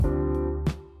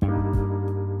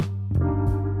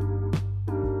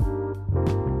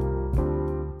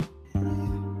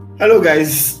Hello,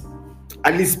 guys.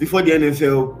 At least before the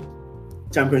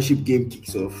NFL championship game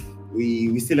kicks off,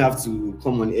 we still have to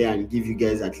come on air and give you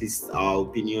guys at least our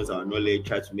opinions, our knowledge,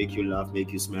 try to make you laugh,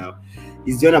 make you smile.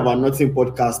 It's the All About Nothing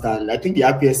podcast, and I think the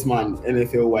happiest man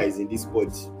NFL wise in this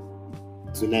pod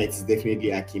tonight is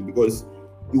definitely Akim, because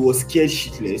he was scared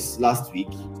shitless last week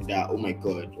that, oh my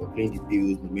god, we're playing the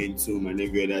Bills, momentum, and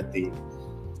every other thing.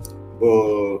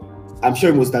 But I'm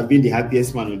sure he must have been the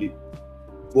happiest man on the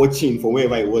watching from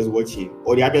wherever he was watching,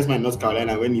 or the happiest man in North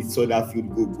Carolina when he saw that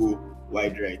field go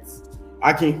wide right.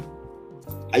 Akin,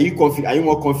 are you confident? Are you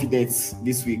more confident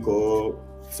this week, or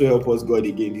so help us God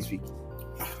again this week?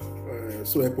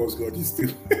 So help us God is still.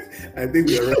 I think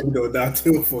we are riding on that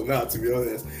too for now. To be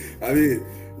honest, I mean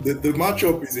the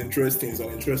matchup is interesting. It's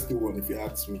an interesting one if you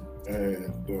ask me,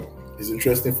 and it's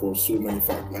interesting for so many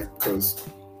facts. Like, because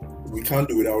we can't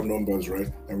do without numbers,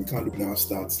 right? And we can't do without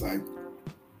stats. Like,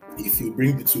 if you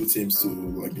bring the two teams to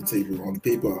like the table on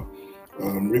paper,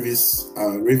 Ravens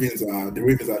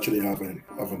actually have an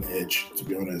edge, to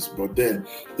be honest. But then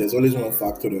there's always one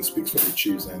factor that speaks for the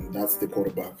Chiefs, and that's the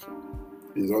quarterback.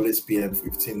 There's always PM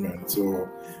 15, man. So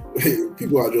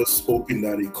people are just hoping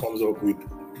that he comes up with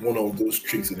one of those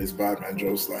tricks in his bag and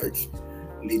just like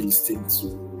lead his team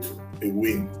to a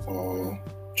win or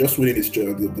just winning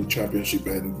the championship,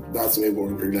 and that's what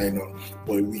everyone relying on.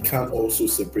 But we can't also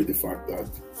separate the fact that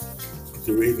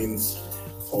the Ravens,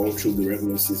 all through the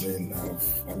regular season,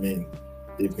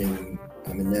 they've been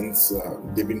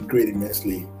they've been great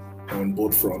immensely on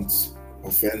both fronts,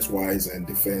 offense-wise and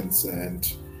defense,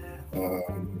 and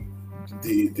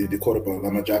the quarterback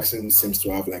Lamar Jackson seems to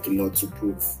have like a lot to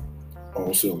prove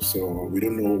also. So we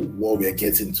don't know what we're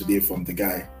getting today from the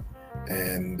guy,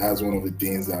 and that's one of the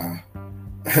things that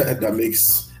that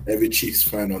makes every Chiefs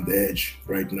fan on the edge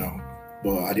right now.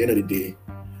 But at the end of the day,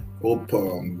 hope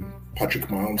Patrick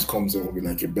Mahomes comes over with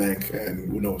like a bang,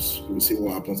 and who knows? We'll see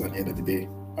what happens at the end of the day,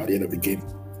 at the end of the game.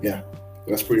 Yeah,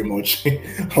 that's pretty much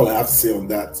all I have to say on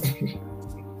that.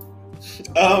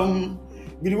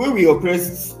 With the way we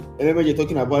oppressed, I remember you're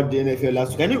talking about the NFL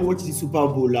last week. I never watched the Super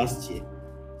Bowl last year.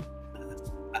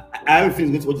 I have a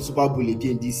feeling going to watch the Super Bowl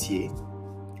again this year.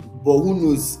 But who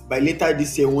knows? By later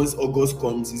this year, once August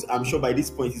comes, I'm sure by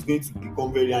this point he's going to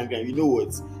become very angry. And you know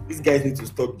what? These guys need to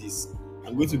stop this.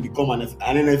 I'm going to become an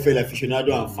NFL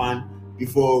aficionado and fan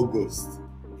before August.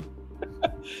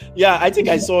 Yeah, I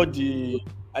don't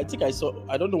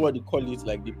know what they call it,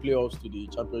 like the playoffs to the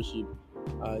championship,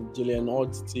 and Jalen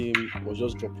Hurts' team was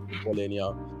just dropping the ball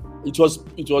anyhow. It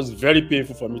was very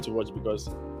painful for me to watch, because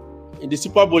in the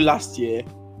Super Bowl last year,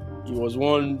 he was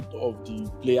one of the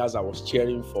players I was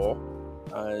cheering for,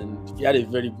 and he had a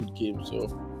very good game. So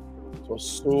it was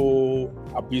so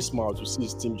abysmal to see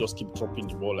his team just keep dropping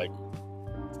the ball like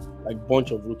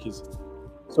bunch of rookies.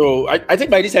 So I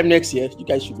think by this time next year, you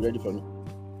guys should be ready for me.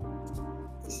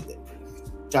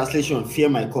 Translation: fear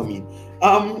my coming.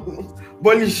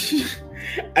 Bolish,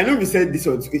 I know we said this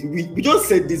one. We just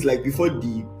said this like before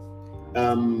the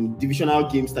divisional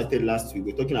game started last week.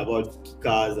 We're talking about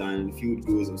kickers and field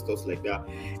goals and stuff like that.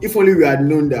 If only we had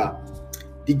known that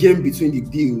the game between the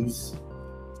Bills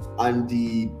and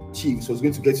the Chiefs was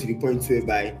going to get to the point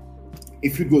whereby a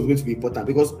field goal was going to be important.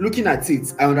 Because looking at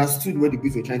it, I understood what the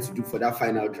Bills were trying to do for that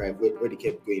final drive, where they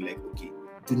kept going like, okay,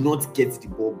 do not get the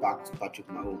ball back to Patrick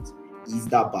Mahomes. He's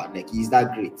that bad, like he's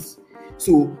that great.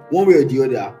 So one way or the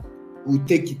other, we'll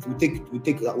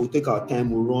take our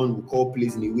time, we'll run, we'll call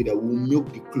plays in a way that will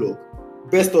milk the clock.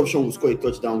 Best option, we'll score a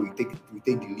touchdown, we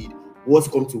take the lead.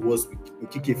 Worst come to worst, we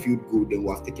kick a field goal, then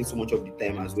we'll have taken so much of the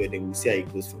time as well, then we'll see how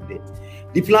it goes from there.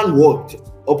 The plan worked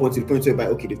up until the point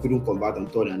where they couldn't convert on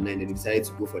 3rd and 9, and they decided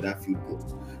to go for that field goal.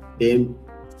 Then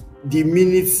the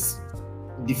minutes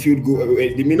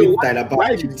Tyler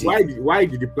Bass. Why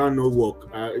did the plan not work?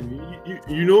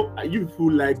 You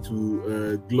people like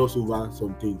to gloss over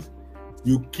some things.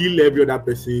 You kill every other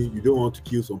person. You don't want to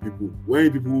kill some people.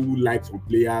 When people like some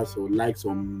players or like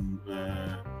some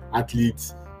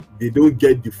athletes, they don't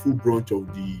get the full brunt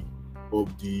of the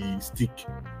stick.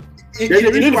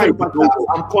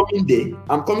 I'm coming there.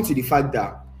 I'm coming to the fact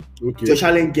that Josh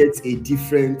Allen gets a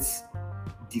different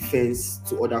defense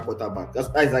to other quarterbacks.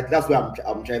 That's where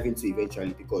I'm driving to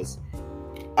eventually, because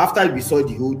after we saw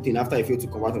the whole thing, after I failed to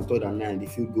convert on 3rd and 9, the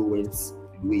field goal went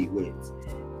the way it went.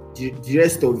 The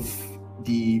rest of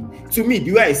to me,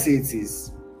 the way I say it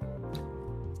is,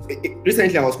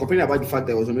 recently I was complaining about the fact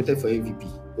that I was nominated for MVP.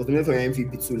 I was nominated for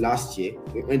MVP too last year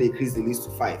when they increased the list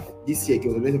to 5. This year he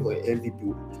was nominated for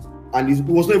MVP, and it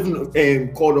was not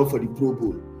even called up for the Pro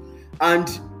Bowl.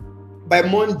 And by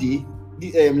Monday,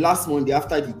 last Monday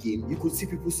after the game, you could see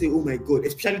people say, "Oh my God,"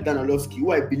 especially Dan Orlovsky,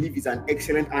 who I believe is an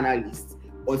excellent analyst,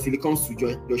 until it comes to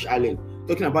Josh Allen,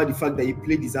 talking about the fact that he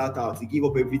played his heart out, he gave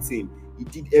up everything, he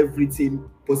did everything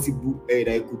possible that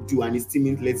he could do, and his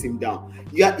teammates let him down.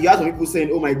 You had some people saying,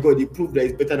 "Oh my God, he proved that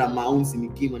he's better than Mahomes in the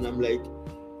game," and I'm like,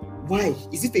 why?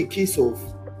 Is it a case of,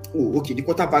 oh, okay, the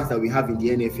quarterbacks that we have in the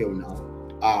NFL now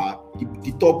are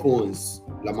the top ones,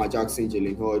 Lamar Jackson,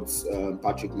 Jalen Hurts,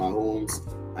 Patrick Mahomes,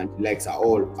 and the likes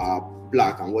are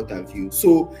black and what have you.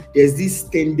 So there's this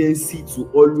tendency to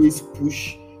always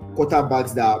push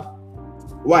quarterbacks that are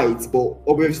white, but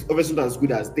obviously not as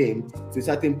good as them, to a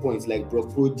certain point, like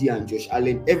Brock Purdy and Josh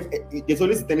Allen. There's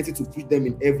always a tendency to push them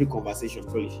in every conversation,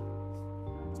 Polish.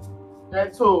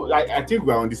 So I think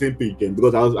we're on the same page then,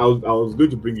 because I was going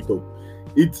to bring it up.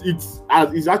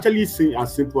 It's actually seen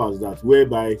as simple as that,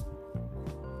 whereby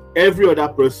every other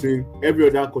person, every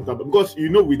other quarterback, because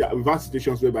we've had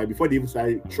situations whereby before they even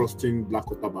started trusting black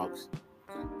quarterbacks,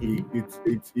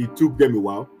 it took them a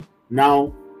while.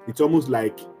 Now it's almost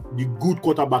like the good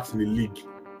quarterbacks in the league,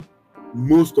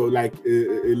 most of a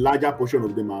larger portion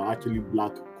of them are actually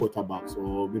black quarterbacks,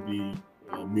 or maybe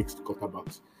mixed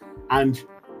quarterbacks. And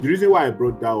the reason why I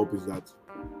brought that up is that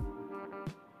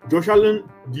Josh Allen,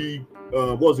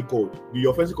 what's it called? The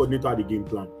offensive coordinator had the game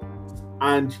plan.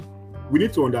 And we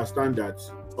need to understand that,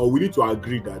 or we need to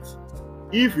agree that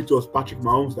if it was Patrick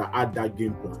Mahomes that had that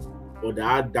game plan, or that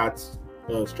had that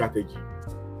strategy,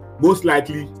 most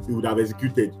likely he would have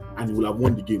executed and he would have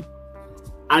won the game.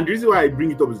 And the reason why I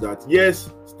bring it up is that,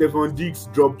 yes, Stephon Diggs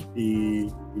dropped a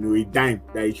dime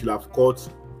that he should have caught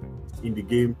in the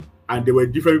game, and there were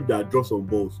different people that dropped some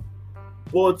balls.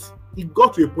 But it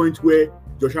got to a point where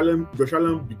Josh Allen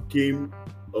became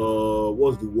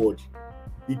what's the word?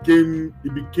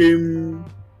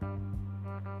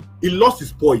 He lost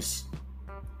his poise,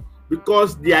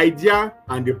 because the idea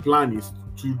and the plan is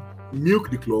to milk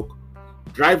the clock,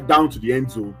 drive down to the end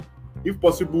zone, if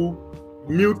possible,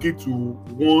 milk it to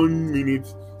 1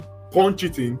 minute, punch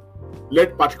it in,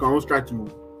 let Patrick Mahomes try to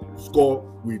score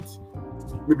with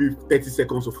maybe 30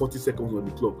 seconds or 40 seconds on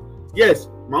the clock. Yes,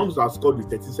 Mahomes has scored with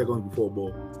 30 seconds before,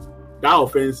 but that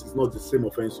offense is not the same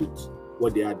offense with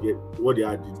what they had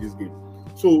in this game.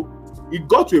 So it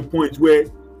got to a point where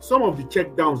some of the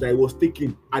check downs that he was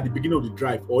taking at the beginning of the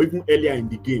drive, or even earlier in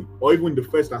the game, or even in the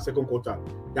first and second quarter,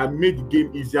 that made the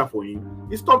game easier for him,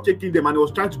 he stopped taking them and he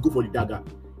was trying to go for the dagger.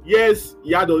 Yes,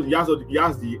 he has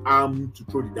the arm to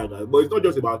throw the dagger, but it's not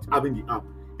just about having the arm.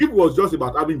 If it was just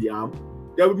about having the arm,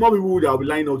 there will be more people that will be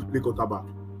lining up to play quarterback.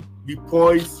 The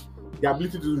poise, the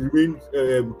ability to remain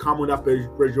calm under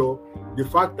pressure, the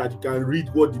fact that you can read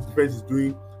what the defense is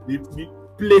doing, the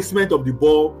placement of the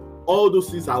ball, all those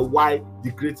things are why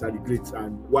the greats are the greats,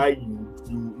 and why you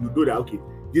know that, okay,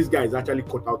 this guy is actually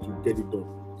cut out to get it done.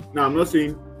 Now, I'm not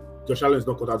saying Josh Allen is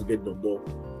not cut out to get it done, but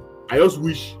I just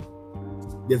wish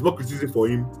there's more criticism for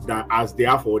him than as they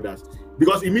are for others.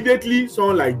 Because immediately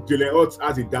someone like Jalen Hurts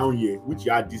has a down year, which he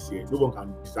had this year, no one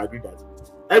can disagree that.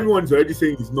 Everyone is already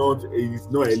saying he's not elite,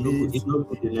 It's not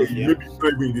good enough, yeah. maybe he's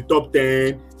not even in the top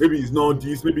 10, maybe he's not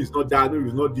this, maybe it's not that, maybe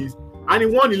it's not this. And he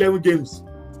won 11 games.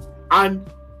 And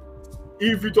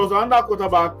if it was another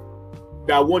quarterback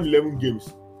that won 11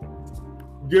 games,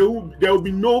 there will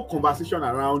be no conversation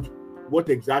around what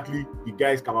exactly the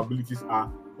guy's capabilities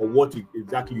are, or what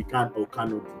exactly he can or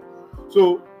cannot do.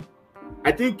 So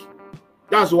I think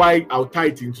that's why I'll tie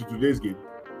it into today's game.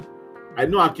 I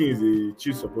know Akin is a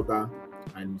Chiefs supporter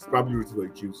and he's probably rooting for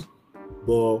the Chiefs,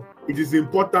 but it is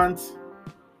important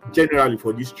generally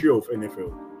for the history of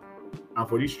NFL and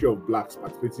for the history of blacks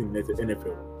participating in the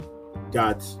NFL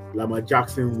that Lamar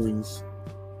Jackson wins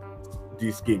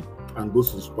this game and goes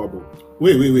to the Super Bowl.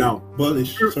 Wait. Now,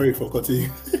 Bullish, sorry for cutting.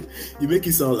 You make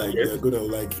it sound like they're going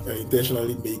to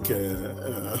intentionally make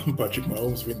Patrick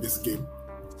Mahomes win this game.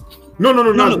 No.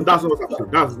 That's not what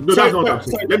I'm saying. That's not what I'm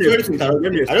saying. Let me explain.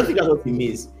 I don't think that's what he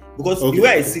means. Because the way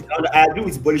I see it, I agree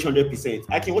with Bullish 100%.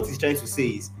 Actually, what he's trying to say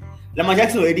is Lamar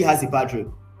Jackson already has a bad rep,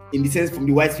 in the sense from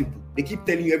the white people. They keep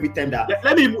telling you every time that.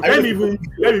 Let me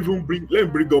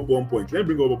bring up one point. Let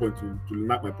me bring up one point to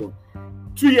knock my point.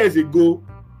 2 years ago,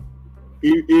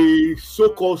 a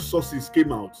so-called sources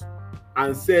came out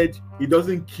and said he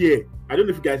doesn't care. I don't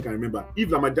know if you guys can remember. If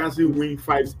Lamar Jackson wins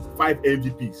five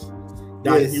MVPs,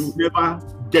 that he will never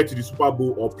get to the Super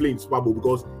Bowl or play in the Super Bowl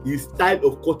because his style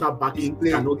of quarterbacking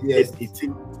cannot get a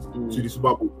team to the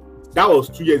Super Bowl. That was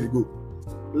 2 years ago.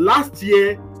 Last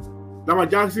year, Lamar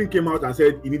Jackson came out and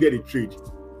said he needed a trade.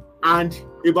 And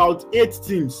about 8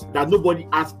 teams that nobody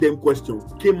asked them questions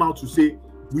came out to say,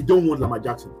 we don't want Lamar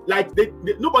Jackson. Like, they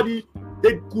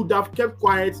could have kept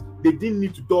quiet. They didn't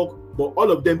need to talk. but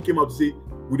all of them came out to say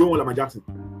we don't want Lamar Jackson.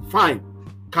 Fine,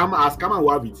 come and have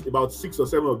it. About 6 or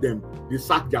 7 of them they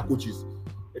sacked their coaches.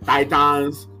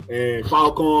 Titans,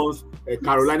 Falcons,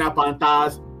 Carolina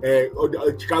Panthers,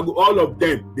 Chicago, all of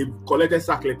them they collected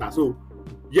sack letters. So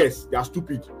yes, they are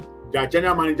stupid. Their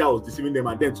general manager was deceiving them,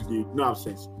 and then today no have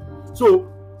sense. So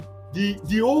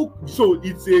it's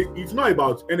not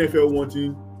about NFL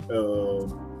wanting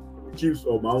Chiefs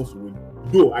or Mahomes to win.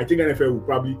 Though I think NFL will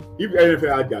probably, if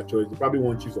NFL had their choice, they probably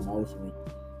want Chiefs or Mahomes to win,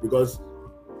 because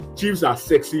Chiefs are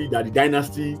sexy, they're the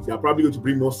dynasty, they're probably going to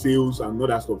bring more sales and all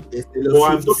that stuff.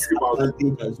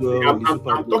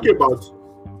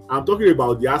 I'm talking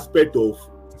about the aspect of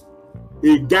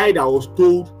a guy that was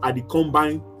told at the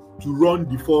combine to run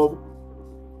the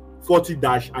 40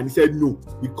 dash, and he said no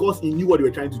because he knew what they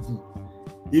were trying to do.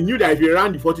 He knew that if he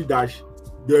ran the 40 dash,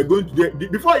 they were going to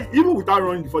before, even without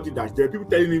running the 40 dash, there were people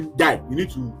telling him, guy, you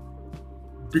need to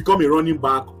become a running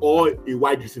back or a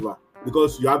wide receiver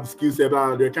because you have the skill set.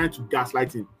 They're trying to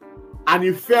gaslight him, and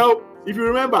he fell. If you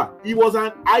remember, he was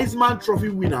an Heisman Trophy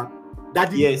winner that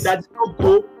did not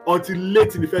go until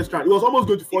late in the first round. He was almost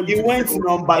going to fall. He went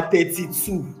number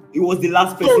 32. He was the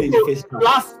last person in the first round.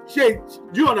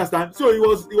 Do you understand? So it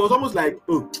was almost like,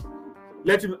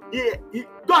 let him.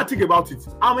 Don't think about it.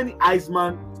 How many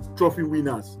Heisman Trophy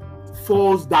winners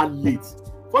falls that late?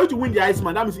 For you to win the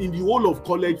Heisman, that means in the whole of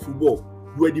college football,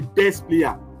 you are the best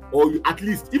player, or you at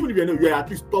least, even if you're at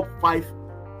least top 5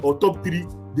 or top 3,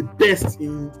 the best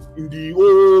in the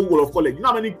whole world of college. You know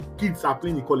how many kids are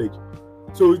playing in college?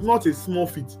 So it's not a small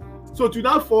feat. So to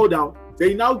now fall down,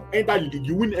 then you now enter the league,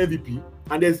 you win MVP,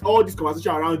 and there's all this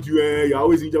conversation around you, you're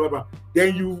always injured,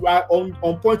 then you are on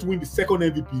point to win the second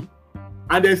MVP,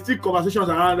 and there's still conversations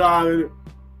around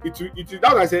it is that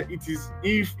I said it is,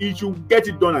 if you should get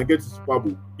it done and get to the Super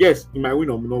Bowl, yes, you might win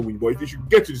or not win, but if you should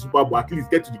get to the Super Bowl, at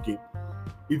least get to the game.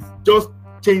 It just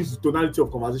changed the tonality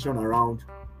of conversation around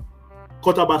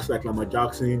quarterbacks like Lamar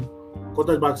Jackson,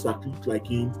 quarterbacks that look like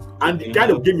him, and the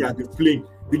kind of game he has been playing.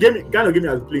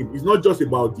 Is not just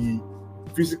about the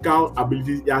physical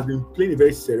abilities. He has been playing a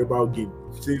very cerebral game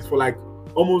since for like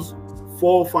almost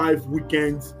 4 or 5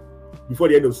 weekends before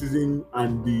the end of the season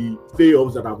and the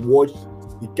playoffs that I've watched.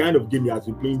 The kind of game he has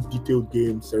been playing, detailed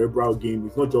game, cerebral game.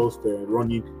 It's not just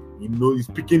running. He's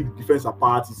picking the defense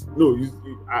apart.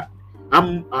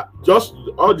 I'm just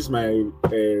all this with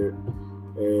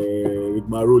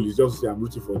my role is just to say I'm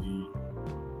rooting for the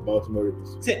Baltimore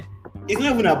Ravens. It's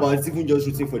not even about even just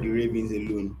rooting for the Ravens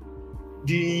alone.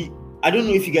 I don't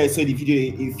know if you guys saw the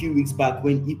video a few weeks back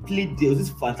when he played. There was this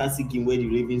fantastic game where the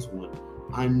Ravens won,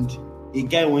 and a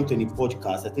guy went on a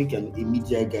podcast, I think a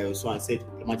media guy or so, and said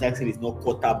Lamar Jackson is not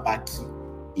quarterbacky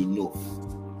enough.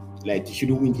 Like he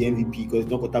shouldn't win the MVP because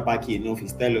he's not quarterbacky enough.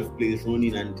 His style of play is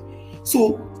running, and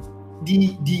so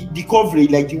the coverage,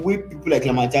 like the way people like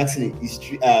Lamar Jackson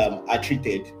are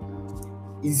treated,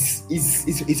 is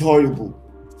horrible.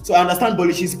 So I understand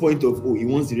Bolish's point of he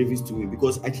wants the Ravens to win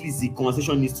because at least the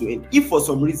conversation needs to end. If for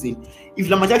some reason, if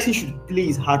Lamar Jackson should play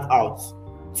his heart out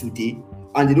today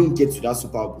and they don't get to that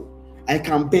Super Bowl, I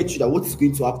can bet you that what is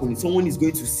going to happen is someone is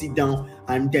going to sit down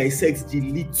and dissect the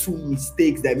little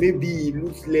mistakes that maybe he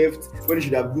looked left when he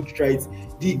should have looked right.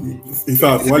 In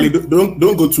fact, Wally, don't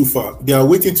go too far. They are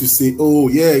waiting to say, oh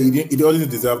yeah, he doesn't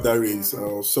deserve that raise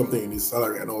or something in his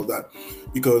salary and all that,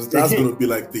 because that's going to be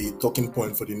like the talking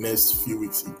point for the next few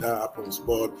weeks if that happens.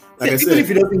 But like I said, if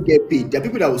he doesn't get paid, there are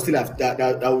people that will still have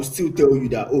that will still tell you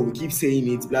that we keep saying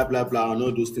it, blah blah blah, and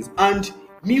all those things. And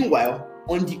meanwhile,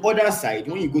 on the other side,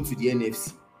 when you go to the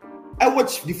NFC, I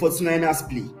watched the 49ers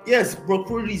play. Yes, Brock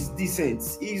Purdy is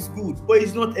decent. He's good, but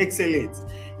he's not excellent.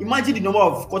 Imagine the number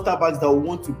of quarterbacks that will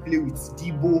want to play with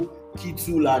Debo,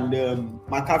 Kittle, and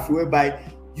McCaffrey, whereby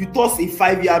you toss a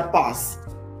 5-yard pass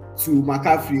to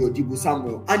McCaffrey or Debo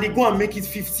Samuel, and they go and make it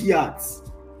 50 yards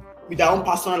with their own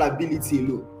personal ability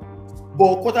alone.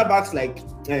 But quarterbacks like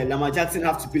Lamar Jackson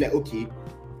have to be like, okay,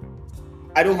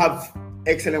 I don't have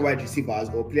excellent wide receivers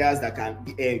or players that can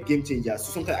be game changers.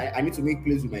 So sometimes I need to make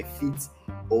plays with my feet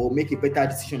or make a better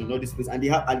decision in all these plays, and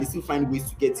they still find ways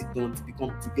to get it done to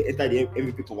enter the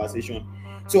MVP conversation.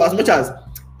 So as much as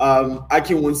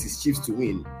Akin wants his Chiefs to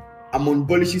win, I'm on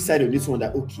Bolish's side on this one.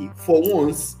 That okay, for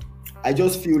once, I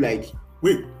just feel like,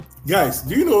 wait, guys,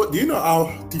 do you know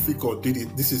how difficult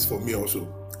this is for me also?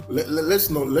 Let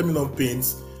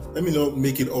me not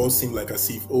make it all seem like as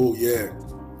if, oh yeah,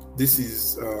 this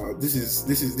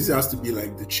has to be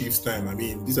like the Chiefs' time. I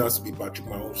mean, this has to be Patrick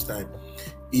Mahomes' time.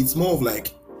 It's more of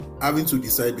like having to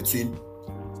decide between.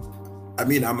 I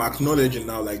mean, I'm acknowledging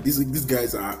now, like these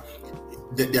guys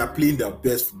they are playing their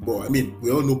best football. I mean,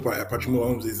 we all know Patrick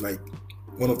Mahomes is like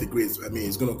one of the greats. I mean,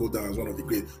 he's going to go down as one of the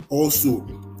greats. Also,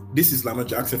 this is Lamar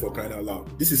Jackson, for crying out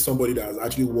loud. This is somebody that has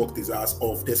actually worked his ass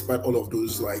off despite all of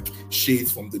those like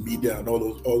shades from the media and all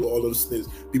those things,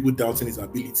 people doubting his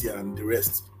ability and the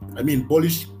rest. I mean,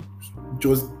 Polish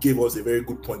just gave us a very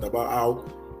good point about how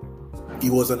he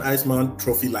was an Iceman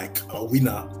Trophy like a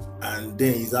winner, and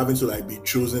then he's having to like be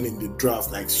chosen in the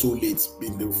draft like so late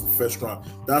in the first round.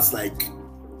 That's like,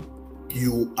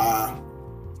 you are,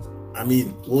 I mean,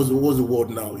 what's the word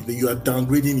now? You are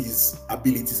downgrading his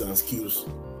abilities and skills.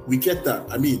 We get that.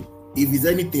 I mean, if it's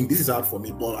anything, this is hard for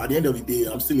me, but at the end of the day,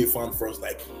 I'm still a fan first.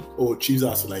 Like, oh, Chiefs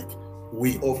has to like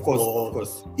win. Of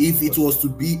course. If it was to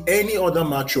be any other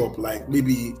matchup, like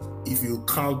maybe if you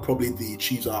count probably the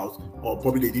Chiefs out, or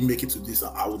probably they didn't make it to this,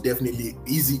 I would definitely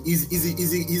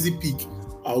easy pick.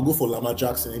 I'll go for Lamar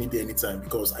Jackson any day, anytime,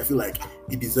 because I feel like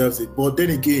he deserves it. But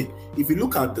then again, if you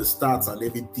look at the stats and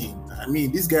everything, I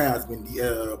mean, this guy has been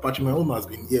Patrick Mahomes has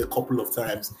been here a couple of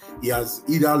times. He has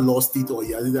either lost it or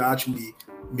he has either actually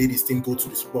made his team go to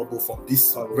the Super Bowl from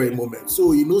this very moment.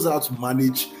 So he knows how to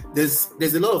manage. There's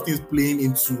a lot of things playing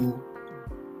into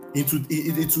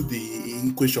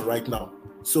the equation right now.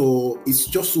 So it's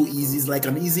just so easy. It's like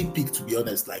an easy pick, to be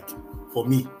honest, like for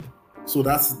me. So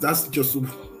that's just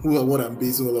what I'm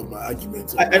basing all of my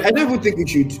arguments on. I don't even think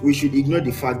we should ignore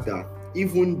the fact that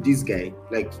even this guy,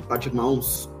 like Patrick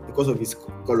Mahomes, because of his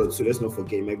color, so let's not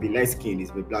forget, he might be light skinned, he's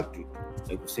a black dude,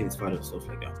 like we say his father and stuff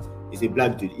like that. He's a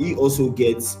black dude. He also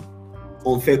gets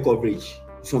unfair coverage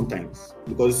sometimes,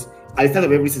 because at the start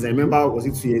of every season, I remember, was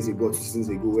it 2 seasons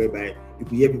ago, whereby you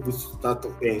could hear people start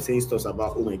saying stuff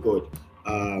about, oh my god,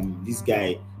 this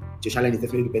guy Josh Allen is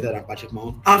definitely better than Patrick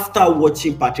Mahomes. After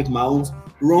watching Patrick Mahomes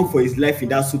run for his life in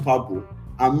that Super Bowl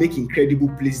and make incredible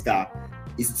plays that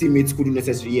his teammates couldn't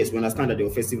necessarily, yes, we understand that the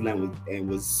offensive line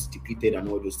was depleted and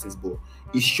all those things, but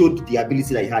he showed the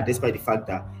ability that he had despite the fact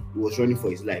that he was running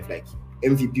for his life, like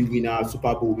MVP winner,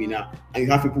 Super Bowl winner, and you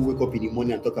have people wake up in the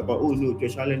morning and talk about, oh no,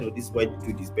 Josh Allen or this white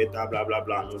dude is better, blah blah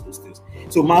blah, and all those things.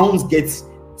 So Mahomes gets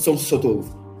some sort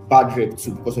of bad rep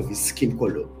too because of his skin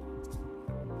color,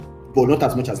 but not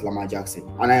as much as Lamar Jackson.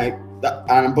 And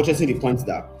I'm buttressing the point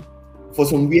that for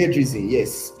some weird reason,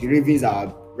 yes, the Ravens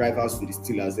are rivals to the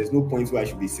Steelers. There's no point where I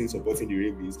should be seen supporting the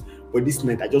Ravens. But this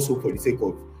night, I just hope for the sake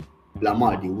of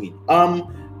Lamar, they win.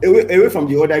 Away from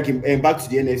the other game, and back to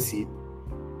the NFC.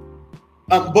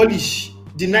 Bullish,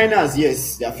 the Niners,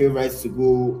 yes, they are favorites to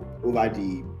go over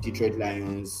the Detroit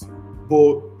Lions.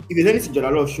 But if there's anything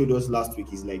Jordan Love showed us last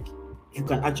week, is like you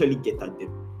can actually get at them.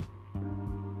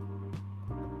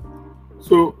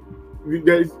 So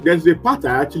there's a part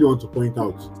I actually want to point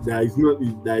out that is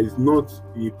not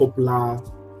a popular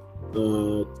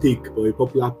take or a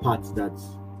popular part that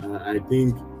I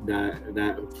think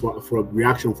that from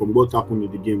reaction from what happened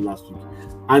in the game last week,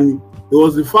 and it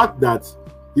was the fact that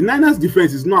the Niners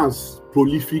defense is not as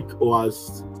prolific or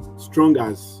as strong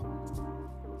as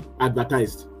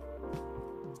advertised.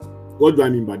 What do I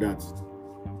mean by that?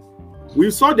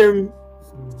 We've seen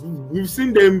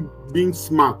them being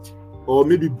smacked, or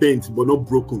maybe bent but not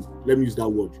broken. Let me use that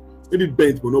word. Maybe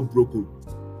bent but not broken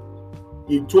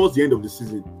towards the end of the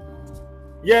season.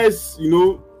 Yes,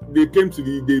 they beat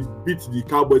the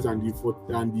Cowboys and the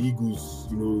Eagles.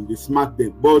 They smacked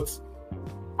them. But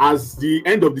as the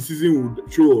end of the season would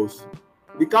show us,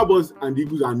 the Cowboys and the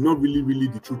Eagles are not really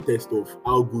the true test of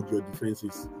how good your defense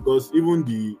is, because even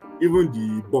the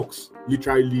Bucks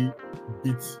literally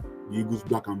beat the Eagles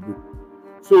black and blue.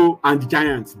 So, and the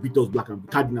Giants beat us black and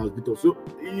blue. Cardinals beat us. So,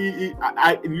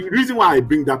 the reason why I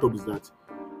bring that up is that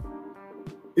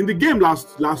in the game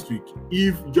last week,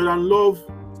 if Jordan Love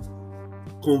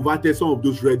converted some of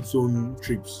those red zone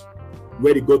trips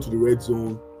where they got to the red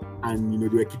zone and they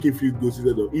were kicking field goals,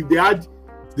 if they had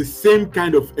the same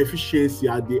kind of efficiency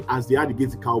as they had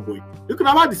against the Cowboys, they could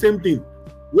have had the same thing,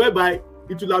 whereby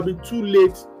it would have been too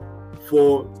late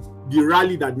for the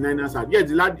rally that the Niners had.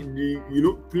 Yes,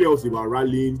 players about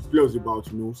rallying, players about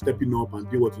stepping up and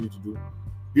doing what you need to do.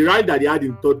 The rally that they had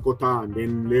in third quarter and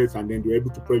then they were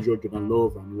able to pressure Jordan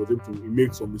Love and he was able to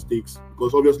make some mistakes,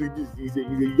 because obviously this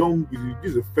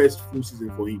is the first full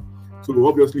season for him. So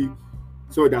obviously,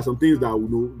 there are some things that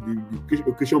the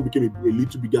occasion became a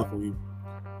little bigger for him.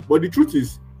 But the truth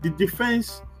is, the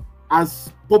defense,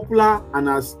 as popular and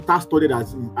as star-studded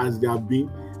as they have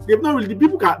been, they've not really.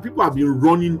 People have been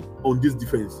running on this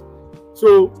defense.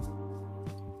 So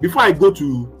before I go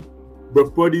to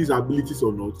Brock Purdy's abilities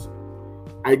or not,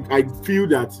 I feel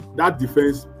that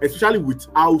defense, especially with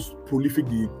how prolific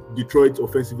the Detroit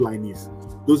offensive line is,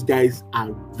 those guys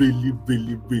are really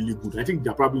good. I think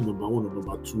they're probably number one or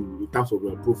number two in terms of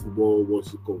pro football,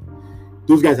 what's it called,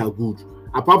 those guys are good.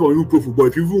 Apart from even pro football,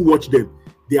 if you even watch them,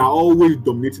 they are always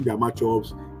dominating their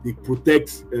matchups. They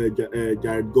protect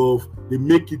Jared Goff. They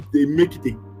make it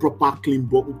a proper clean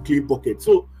pocket.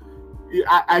 So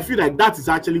I feel like that is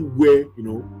actually where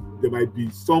there might be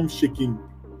some shaking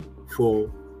for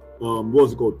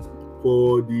what's it called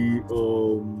for the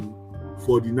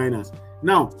Niners.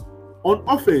 Now on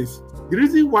offense, the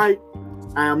reason why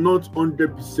I am not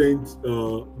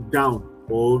 100% down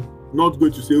or not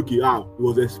going to say okay, it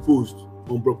was exposed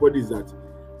on property is that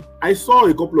I saw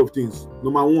a couple of things.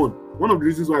 Number one of the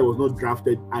reasons why I was not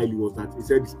drafted highly was that he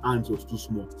said his hands was too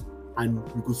small, and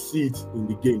you could see it in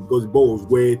the game because the ball was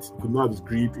wet. He could not have his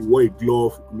grip. He wore a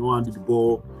glove. He could not handle the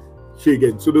ball.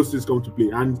 Again, so those things come to play,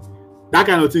 and that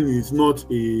kind of thing is not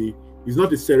a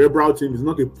cerebral thing. It's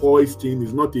not a poise thing.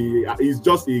 It's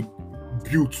just a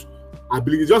built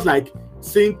ability. It's just like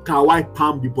seeing Kawhi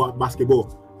palm the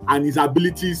basketball. And his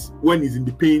abilities when he's in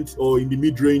the paint or in the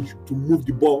mid-range to move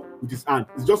the ball with his hand.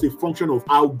 It's just a function of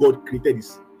how God created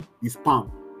his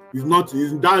palm. It's not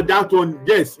that one.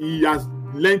 Yes, he has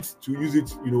learned to use it,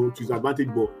 to his advantage,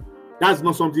 but that's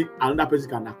not something another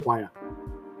person can acquire.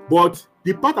 But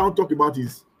the part I want to talk about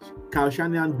is Kyle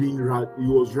Shanahan he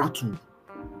was rattled.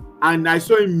 And I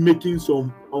saw him making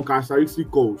some uncharacteristic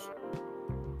calls.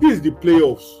 This is the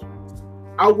playoffs.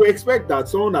 I would expect that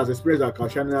someone as experienced as Kyle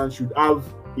Shanahan should have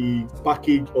a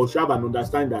package or should have an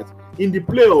understanding that in the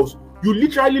playoffs you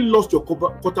literally lost your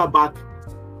quarterback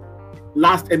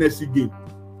last NFC game.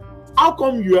 How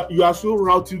come you are so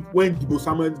routed when Deebo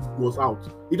Samuel was out?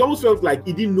 It almost felt like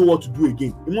he didn't know what to do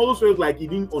again. It almost felt like he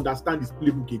didn't understand his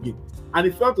playbook again, and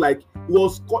it felt like it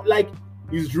was like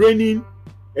it's raining,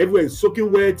 everywhere is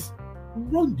soaking wet.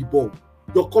 Run the ball.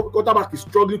 Your quarterback is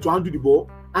struggling to handle the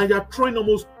ball, and you're throwing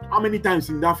almost how many times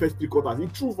in that first 3 quarters? He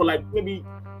threw for maybe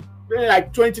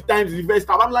 20 times in the first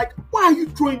half. I'm like, why are you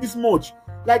throwing this much?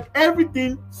 Like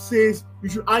everything says you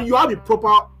should, and you have a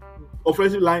proper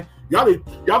offensive line. You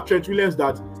have Trent Williams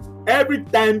that every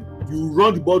time you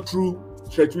run the ball through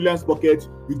Trent Williams' pocket,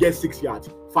 you get 6 yards,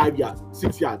 5 yards,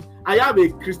 6 yards. I have a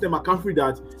Christian McCaffrey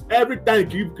that every time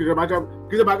Christian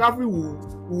McCaffrey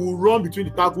will run between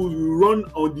the tackles, will run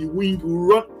on the wing, will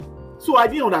run. So I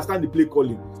didn't understand the play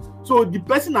calling. So the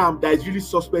person that is really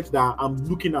suspect that I'm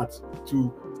looking at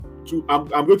I'm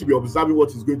going to be observing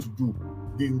what he's going to do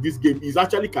in this game is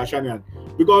actually Kyle Shanahan,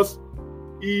 because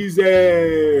he's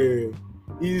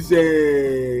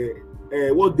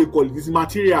what they call it, this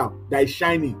material that is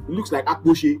shining. It looks like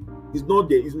Akposhe. It's not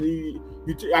there.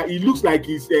 It looks like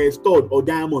he's stud or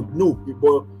diamond. No,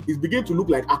 but it's beginning to look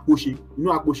like Akposhe.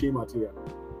 Akposhe material.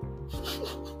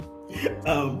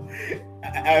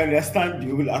 I understand the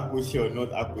whole Akposhe or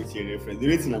not Akposhe reference. The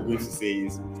only thing I'm going to say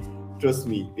is, trust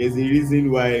me, there's a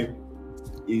reason why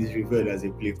he's revered as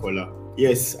a play caller.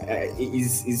 Yes,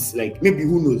 it's like maybe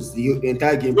who knows the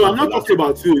entire game. No, I'm not talking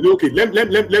about it. Okay, let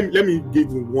me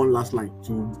give you one last line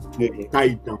to tie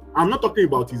it down. I'm not talking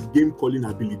about his game calling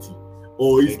ability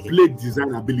or his play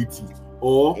design ability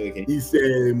or his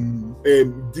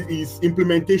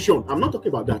implementation. I'm not talking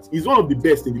about that. He's one of the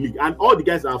best in the league, and all the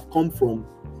guys that have come from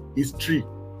his tree,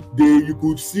 you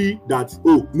could see that.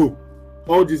 Oh no,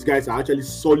 all these guys are actually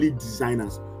solid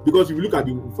designers. Because if you look at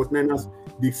the 49ers,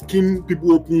 they scheme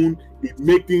people open, they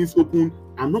make things open.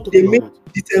 I'm not talking about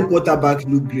that. The 10 quarterback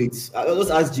look great. I just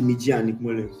asked Jimmy G and Nick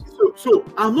Mullins. So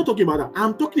I'm not talking about that.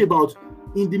 I'm talking about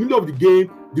in the middle of the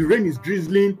game, the rain is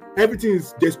drizzling,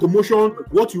 there's commotion,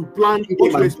 what you plan,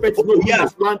 what you expect,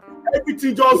 plan,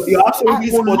 everything just. You're absolutely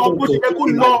spot on.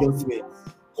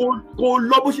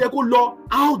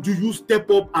 How do you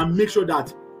step up and make sure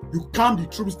that you calm the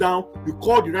troops down, you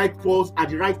call the right calls at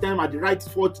the right time, at the right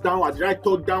fourth down, at the right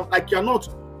third down? Like you're not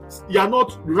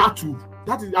rattled.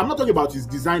 That is, I'm not talking about his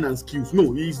design and skills.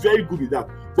 No, he's very good with that.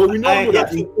 But we know that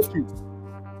he's skilled.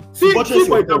 See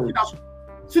for example,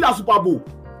 see that Super Bowl.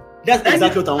 That's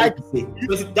exactly what I want to say.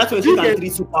 That's when 2003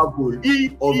 Super Bowl of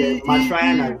Matt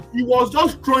Ryan. He was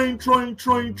just throwing.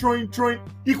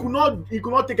 He could not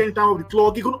take any time off the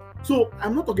clock. So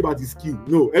I'm not talking about his skill.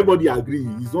 No, everybody agrees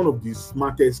he's one of the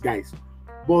smartest guys.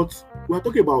 But we're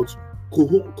talking about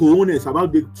cojones,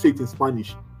 about they say it in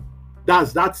Spanish.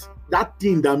 That's that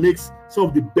thing that makes some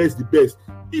of the best the best.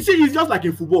 You see, it's just like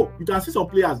in football. You can see some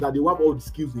players that they have all the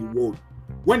skills in the world.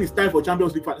 When it's time for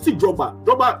Champions League final, see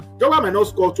Drogba might not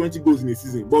score 20 goals in a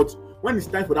season, but when it's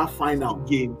time for that final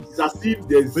game, it's as if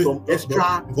there's some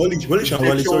extra. Sorry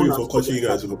for cutting you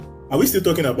guys. Are we still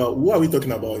talking about who are we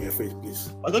talking about in your face, please?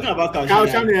 I'm talking about Kyle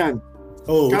Shanahan.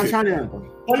 Oh, okay. Kyle Shanahan.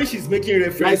 Polish is making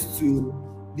reference to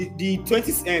the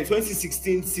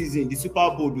 2016 season, the Super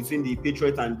Bowl between the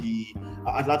Patriots and the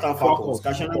Atlanta Falcons.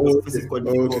 Kashana was offensive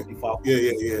coordinator of the Falcons.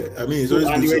 Yeah. I mean, so,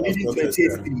 and they were leading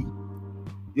 28-3.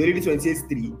 They were leading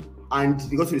 28-3, and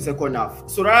they got to the second half.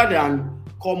 So rather than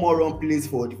call more run plays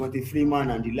for Devontae Freeman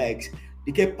and the likes,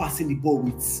 they kept passing the ball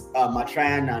with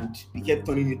Matrian, and they kept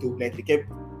turning it over. Like they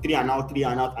kept 3 and out,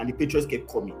 and the Patriots kept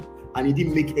coming, and he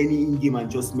didn't make any in-game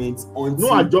adjustments.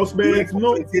 No adjustments,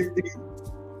 no. 28-3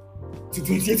 to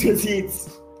 28.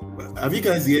 Have you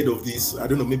guys heard of this? I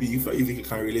don't know, maybe if you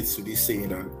can relate to this saying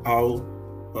that how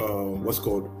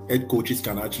head coaches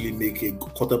can actually make a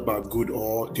quarterback good,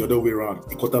 or the other way around,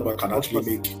 a quarterback can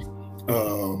actually make a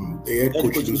head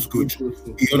coach looks good.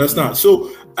 You understand? So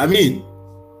I mean,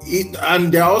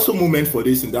 and there are also moments for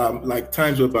this, and that like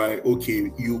times whereby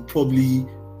okay, you probably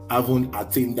haven't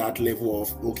attained that level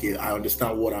of okay, I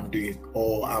understand what I'm doing,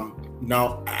 or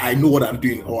I know what I'm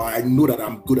doing, or I know that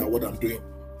I'm good at what I'm doing.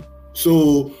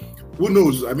 So who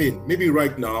knows? I mean, maybe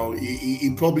right now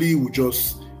he probably would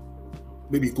just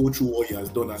maybe go through what he has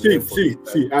done. And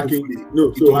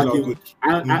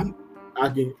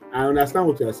I understand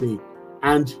what you are saying,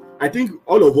 and I think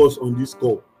all of us on this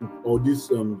call or this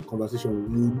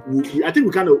conversation, I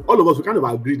think all of us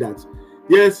agree that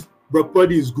yes, Brock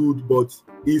Purdy is good, but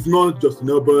he's not Justin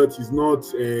Herbert, he's not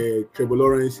Trevor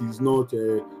Lawrence, he's not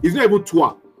even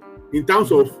Tua in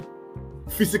terms of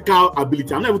physical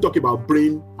ability. I'm not even talking about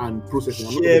brain and processing.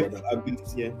 I'm not talking about that.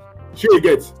 Ability, yeah. Sure, you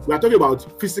get. We are talking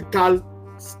about physical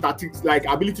statics, like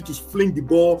ability to fling the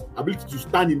ball, ability to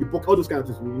stand in the pocket, all those kind of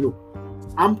things.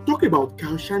 I'm talking about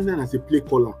Kyle Shanahan as a play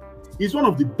caller. He's one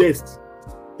of the best.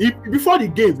 Before the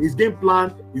game, his game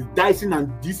plan is dicing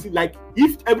and dicing. Like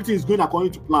if everything is going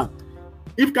according to plan,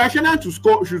 if Kyle Shanahan should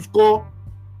score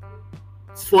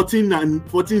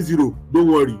 14-0, don't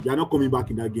worry, you're not coming back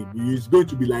in that game. It's going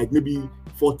to be like maybe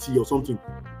 40 or something,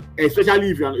 especially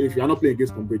if you're not playing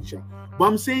against competition. But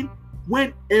I'm saying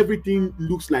when everything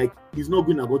looks like he's not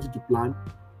going according to plan,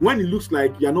 when it looks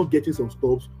like you're not getting some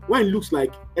stops, when it looks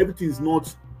like everything is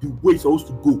not the way it's supposed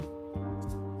to go,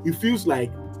 it feels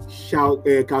like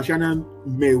Kyle Shanahan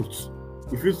melts.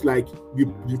 It feels like the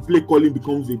play calling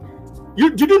becomes a.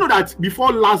 Did you know that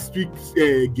before last week's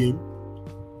game,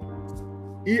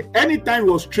 anytime he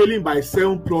was trailing by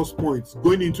 7+ points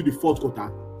going into the fourth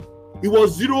quarter, it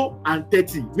was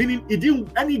 0-30, meaning he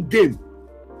didn't any game.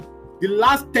 The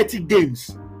last 30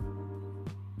 games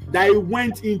that he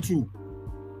went into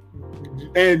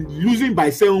and losing by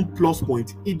 7+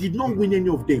 points, he did not win any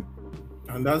of them.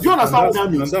 And that's, do you understand what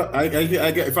that means? I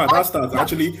get. In fact, that starts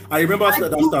actually. I remember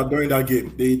that start during that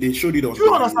game. They showed it on. Do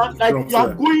you understand? Like you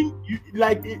are going, you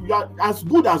are as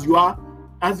good as you are,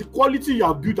 as the quality you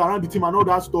have built around the team and all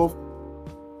that stuff.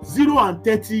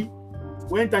 0-30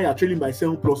 when you are trailing by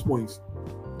 7+ points.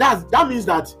 That means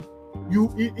that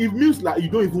it means like you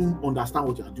don't even understand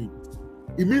what you are doing.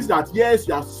 It means that yes,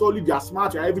 you are solid, you are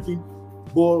smart, you are everything.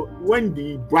 But when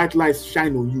the bright lights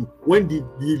shine on you, when the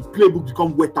playbook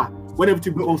becomes wetter, when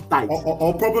everything becomes tight,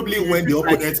 or probably when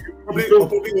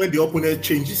the opponent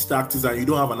changes tactics and you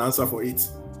don't have an answer for it,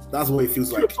 that's what it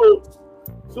feels like.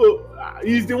 So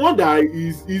he's the one that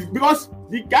is because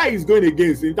the guy is going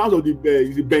against in terms of the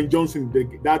Ben Johnson, the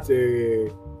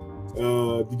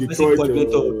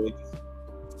Detroit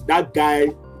that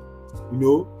guy.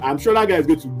 I'm sure that guy is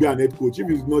going to be an head coach. If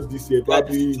he's not this year,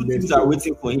 probably next year. Are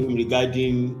waiting for him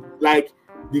regarding like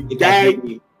the guy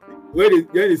when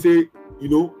they say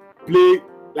play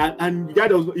like, and the guy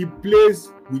he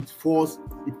plays with force.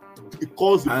 He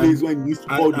calls the plays when he needs to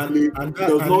call the play.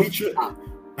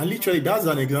 And literally, that's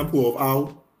an example of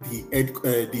how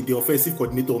the offensive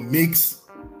coordinator makes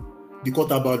the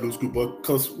quarterback looks good. But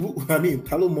because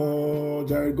Talomo,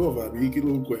 Jared Goff,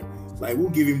 like we'll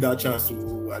give him that chance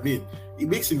to. It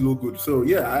makes him look good. So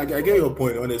yeah, I get your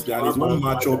point honestly. And it's one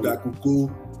matchup that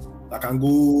can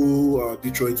go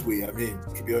Detroit's way. To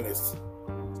be honest.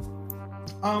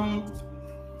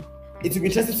 It will be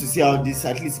interesting to see how this,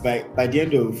 at least by the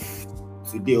end of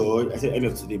today, or I said end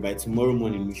of today, by tomorrow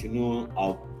morning, we should know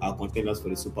our contenders for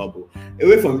the Super Bowl.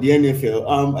 Away from the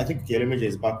NFL, I think the Elemeja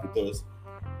is back with us.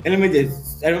 Elemeja,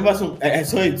 I remember I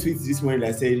saw a tweet this morning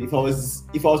that said if I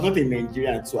was not a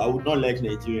Nigerian, so I would not like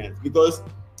Nigerians, because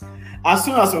as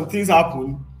soon as some things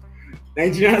happen,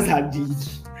 Nigerians are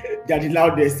the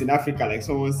loudest in Africa, like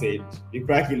someone said. They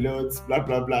crack a lot, blah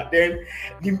blah blah. Then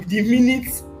the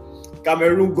minute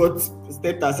Cameroon got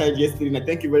stepped aside yesterday, and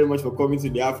thank you very much for coming to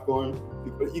the AFCON,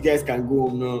 because you guys can go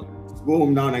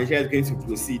home now. Nigeria is going to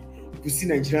proceed. You could see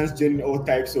Nigerians joining all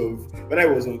types of, whether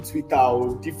it was on Twitter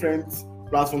or different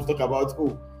platforms, talk about,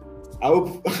 I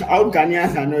hope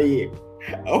Ghanaians are not here.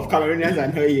 Of Cameroonians are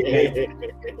not here.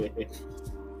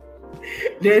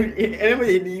 Then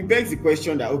anyway, it begs the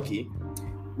question that okay,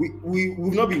 we've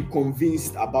not been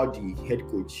convinced about the head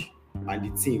coach and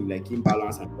the team, like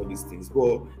imbalance and all these things.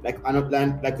 But like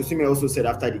Osime also said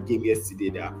after the game yesterday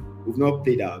that we've not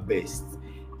played our best.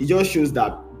 It just shows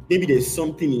that maybe there's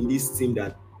something in this team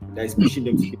that is pushing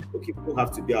them to be okay. We don't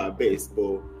have to be our best,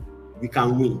 but we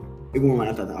can win even when we're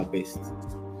not at our best.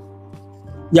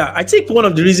 Yeah, I think one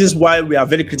of the reasons why we are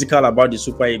very critical about the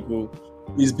Super Eagles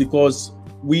is because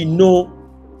we know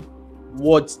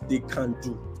what they can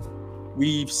do.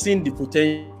 We've seen the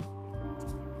potential.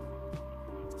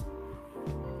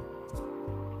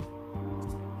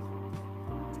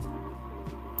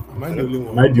 Am I the only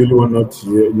one? Am I the only one not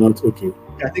here? Not okay.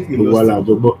 I think we lost.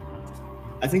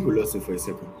 I think we lost him for a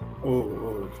second.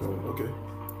 Okay.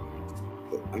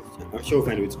 I'm sure we'll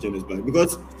find a way to join us back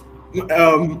because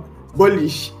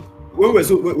Bullish, when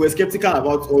we're skeptical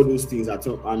about all those things at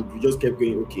all, and we just kept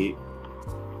going, okay,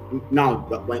 now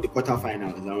we're in the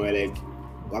quarterfinals and we're like,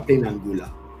 we're playing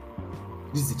Angola.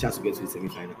 This is the chance to get to the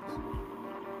semi-finals.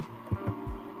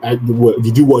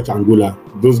 Did you watch Angola?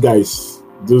 Those guys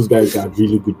are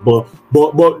really good. But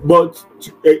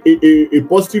a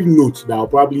positive note that I'll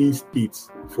probably state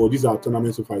for this our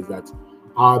tournament so far is that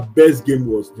our best game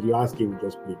was the last game we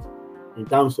just played. In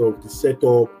terms of the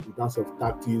setup, in terms of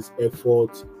tactics,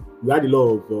 effort, we had a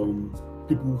lot of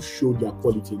people showed their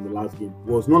quality in the last game.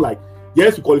 It was not like,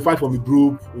 yes, we qualified from the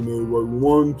group, we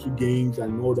won 2 games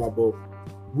and all that, but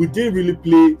we didn't really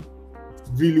play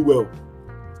really well.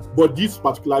 But this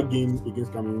particular game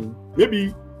against Cameroon,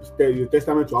 maybe it's a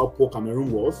testament to how poor Cameroon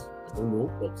was. I don't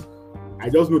know, but I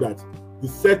just know that the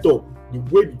setup, the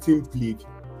way the team played,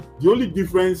 the only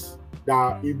difference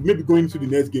that maybe going into the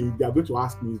next game, if they are going to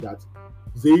ask me, is that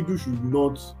Zaidu should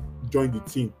not join the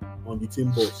team on the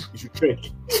team bus. He should trek.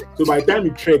 So by the time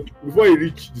he trek, before he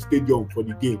reach the stadium for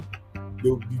the game,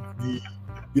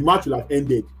 the match will have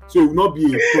ended. So it will not be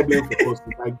a problem for us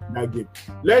in that game.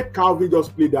 Let Calvin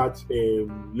just play that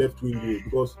left wing role,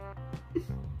 because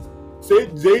say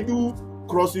Zaidu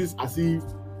crosses as if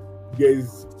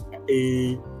there's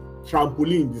a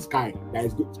trampoline in the sky that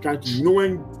is trying to,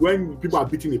 when people are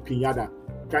beating a piñata,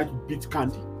 trying to beat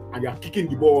candy, and they are kicking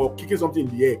the ball or kicking something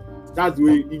in the air. That's the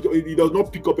way he does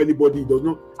not pick up anybody. He does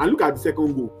not. And look at the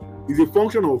second goal. It's a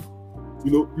function of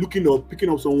looking up, picking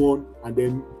up someone, and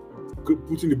then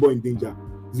putting the ball in danger.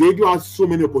 Zaidu has so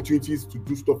many opportunities to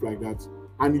do stuff like that,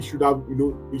 and he should have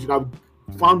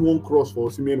found one cross for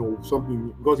Osimhen or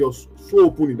something, because he was so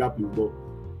open in that place, but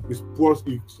his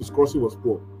crossing was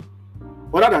poor.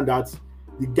 Other than that,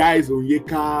 the guys on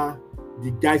Onyeka,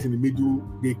 the guys in the middle,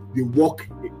 they walk,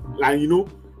 like,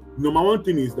 number one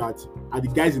thing is that the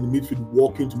guys in the midfield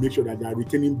walking to make sure that they are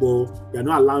retaining ball, they are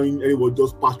not allowing anyone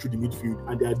just pass through the midfield,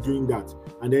 and they are doing that.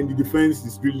 And then the defense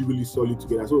is really, really solid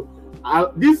together. So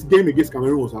this game against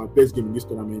Cameroon was our best game in this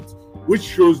tournament, which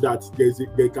shows that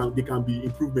there can be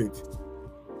improvement.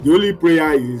 The only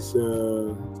prayer is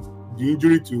the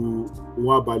injury to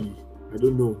Nwabali. I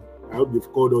don't know. I hope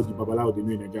they've called all the Babalao they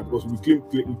know in Nigeria, because we keep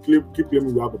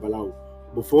claiming we have Babalao.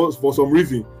 But for some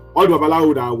reason, all the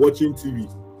Babalao that are watching TV,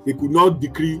 they could not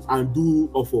decree and do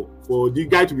offer for the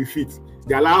guy to be fit.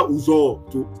 They allow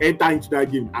Uzor to enter into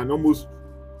that game and almost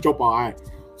chop our eye.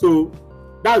 So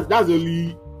that's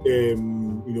only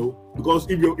because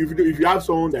if you have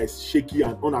someone that is shaky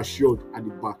and unassured at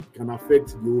the back, it can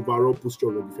affect the overall posture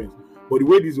of the defense. But the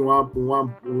way this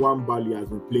one Bali has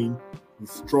been playing,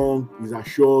 he's strong, he's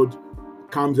assured,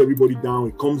 calms everybody down.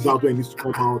 He comes out when he needs to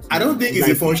come out. I don't think it's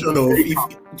a function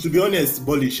of, to be honest,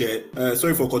 Bullish,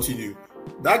 sorry for continuing.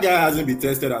 That guy hasn't been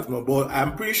tested as much, but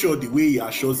I'm pretty sure the way he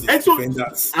assures his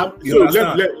defenders. That's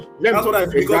what I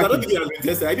think, because I don't think he has been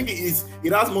tested. I think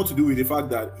it has more to do with the fact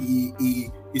that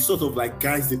he sort of like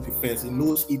guides the defense.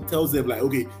 He tells them like,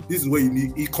 okay, this is what you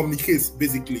need. He communicates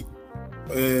basically,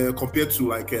 compared to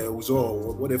like Uzor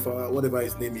or whatever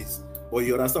his name is. But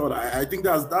you understand what I think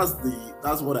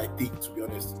that's what I think, to be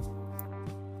honest.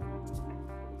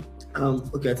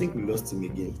 Okay, I think we lost him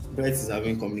again. Bright is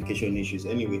having communication issues.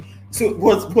 Anyway, so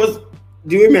what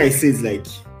the way I say is like,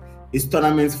 it's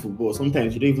tournament football.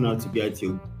 Sometimes you don't even have to be at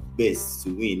your best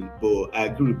to win. But I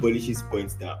agree with Bolish's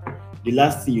points that the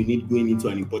last thing you need going into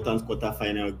an important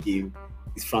quarter-final game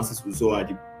is Francis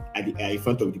Uzor in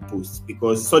front of the post,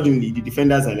 because suddenly the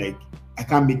defenders are like, I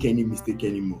can't make any mistake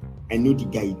anymore. I know the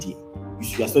guy did.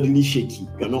 You are suddenly shaky.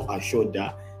 You are not assured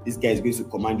that this guy is going to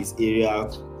command this area,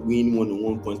 win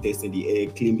one-on-one contest in the air,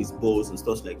 claim his balls and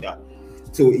stuff like that.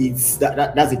 So it's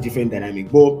that's a different dynamic.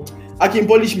 But Akin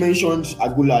Polish mentioned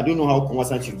Angola. I don't know how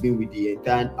conversant you've been with the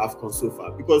entire AFCON so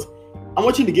far, because I'm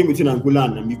watching the game between Angola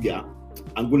and Namibia.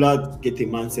 Angola get a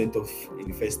man sent off in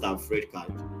the first half, red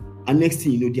card. And next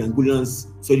thing you know, the Angolans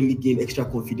suddenly gained extra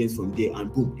confidence from there,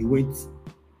 and boom, they went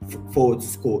forward to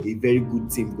score a very good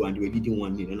team goal, and they were leading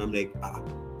 1-0. And I'm like,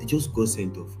 they just got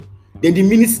sent off. Then the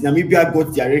minutes Namibia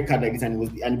got their red card like this, and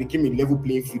it became a level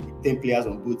playing field with 10 players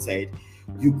on both sides,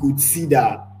 you could see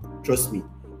that, trust me,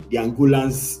 the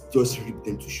Angolans just ripped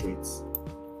them to shreds.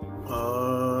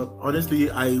 Honestly,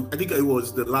 I think it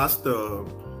was the last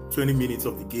 20 minutes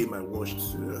of the game I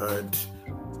watched, and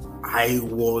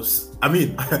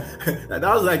that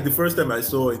was like the first time I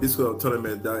saw in this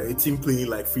tournament that a team playing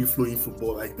like free-flowing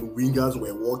football. Like the wingers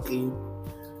were walking,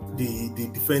 the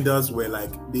defenders were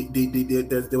like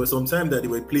there was some time that they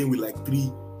were playing with like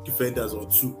 3 defenders or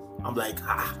 2. I'm like,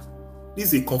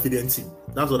 this is a confident team.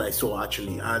 That's what I saw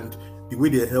actually, and the way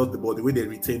they held the ball, the way they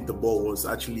retained the ball was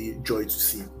actually joy to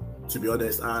see, to be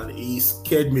honest. And it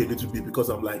scared me a little bit because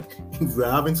I'm like, if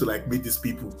we're having to like meet these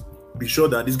people, be sure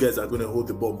that these guys are going to hold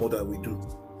the ball more than we do.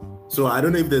 So I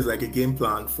don't know if there's like a game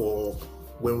plan for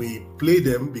when we play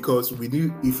them, because we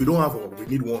need, if we don't have one, we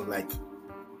need one like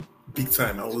big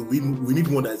time, and we need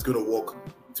one that's going to work,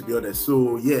 to be honest.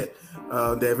 So yeah,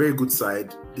 they're a very good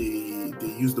side. They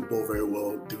use the ball very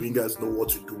well. The wingers know what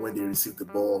to do when they receive the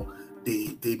ball.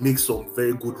 They make some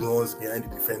very good runs behind the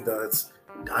defenders,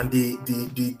 and the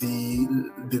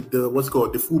what's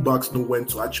called the fullbacks know when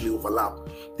to actually overlap.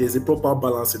 There's a proper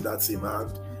balance in that team,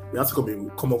 and we have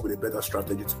to come up with a better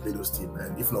strategy to play those teams.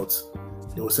 And if not,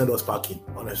 they will send us packing,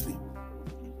 honestly.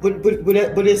 But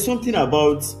there's something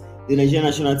about the Nigerian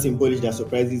national team body that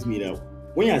surprises me now.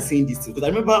 When you're saying this, because I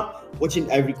remember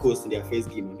watching Ivory Coast in their first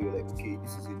game, and they were like, okay,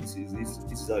 this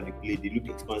is how they played. They looked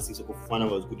expansive. So Fofana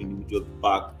was good in the middle of the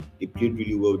park. They played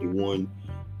really well. They won.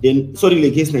 Then suddenly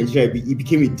against Nigeria, it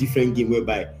became a different game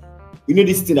whereby, you know,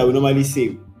 this thing that we normally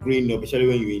say growing up, especially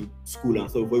when you're in school and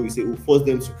stuff, where we say, force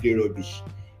them to play rubbish.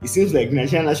 It seems like the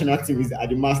Nigerian national team are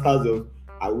the masters of,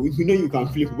 we know you can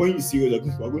play, but when you see us,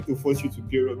 like, we're going to force you to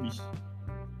play rubbish.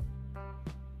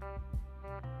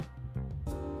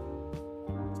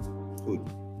 Good.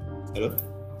 Hello?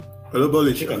 Hello,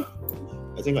 Bolish.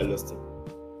 I think I lost him.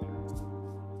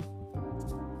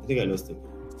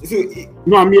 So,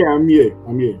 no, I'm here.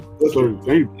 Okay. Sorry,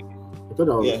 can you? I thought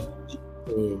I was. Yeah.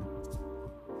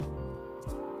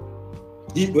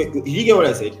 Did you get what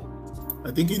I said?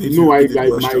 I think you need no,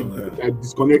 to I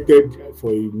disconnected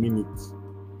for a minute.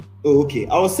 Oh, okay.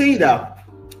 I was saying that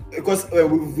because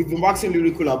we've been waxing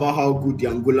lyrical about how good the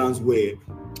Angolans were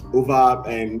over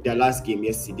their last game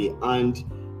yesterday, and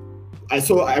I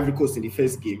saw Ivory Coast in the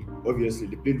first game. Obviously,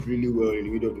 they played really well in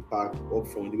the middle of the park, up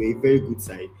front. They were a very good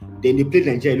side. Then they played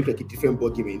Nigeria, it looked like a different ball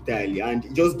game entirely, and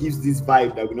it just gives this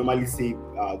vibe that we normally say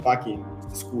back in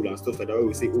school and stuff like that. Where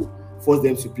we say, force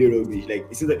them to play rubbish. Like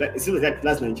it seems like that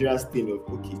last Nigeria's thing of,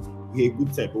 okay, we're a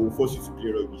good side, but we'll force you to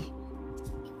play rubbish.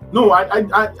 No,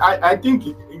 I think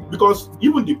because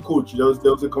even the coach, there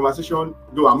was a conversation.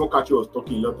 Though Amokachi was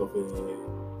talking a lot of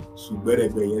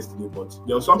Suberebe yesterday, but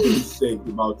there was something he said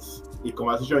about a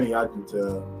conversation he had with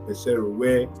Pesero,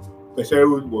 where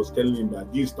Pesero was telling him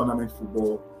that this tournament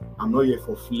football, I'm not here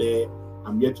for flair,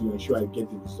 I'm here to ensure I get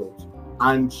the result.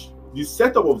 And the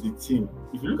setup of the team,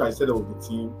 if you look at the setup of the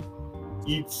team,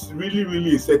 it's really,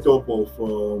 really a setup of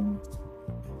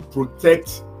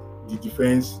protect the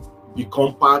defense, be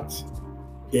compact,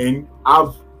 then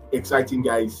have exciting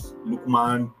guys,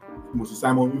 Lukman, Moses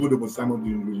Simon, even though Moses Simon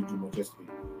didn't really do much yesterday.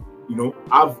 You know,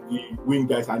 have the wing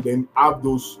guys, and then have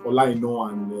those Olaino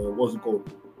and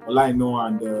Olaino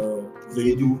and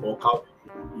Zaidu or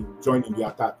Calvin joining the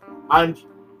attack. And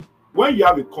when you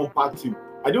have a compact team,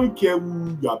 I don't care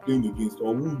who you are playing against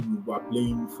or who you are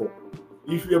playing for.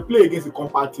 If you play against a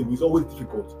compact team, it's always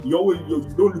difficult. You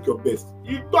don't look your best.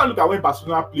 You don't look at when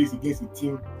Barcelona plays against a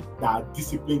team that are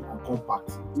disciplined and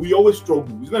compact. We always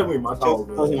struggle. It's not even a matter of.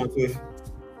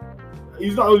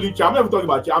 It's not only. I'm not even talking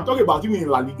about. I'm talking about even in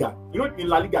La Liga. You know, in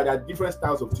La Liga, there are different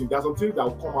styles of teams. There are some teams that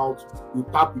will come out, will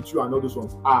tap with you, and all those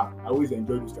ones. I always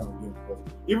enjoy this kind of game because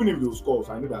even if they will score,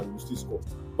 so I know that they will still score.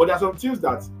 But there are some teams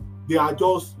that they are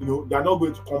just, they are not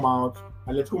going to come out.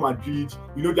 Atletico Madrid,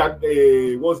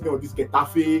 that what's the name of this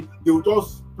Getafe? They will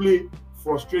just play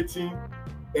frustrating,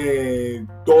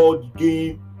 dull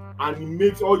game, and it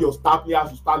makes all your star players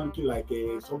to start looking like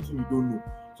something you don't know.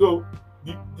 So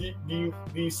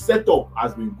the setup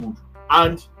has been good,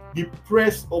 and the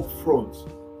press up front.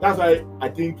 That's why I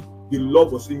think the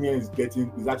love Osimhen is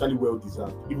getting is actually well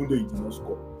deserved, even though he did not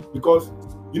score. Because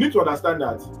you need to understand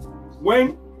that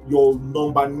when your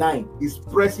number 9 is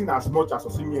pressing as much as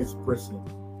Osimhen is pressing,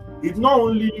 it not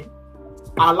only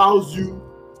allows you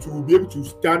to be able to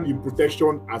stand in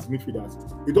protection as midfielders.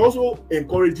 It also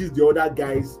encourages the other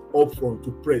guys up front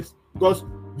to press, because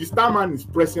the star man is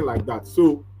pressing like that.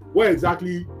 So what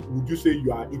exactly would you say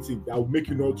you are eating that will make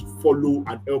you not follow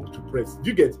and help to press? Do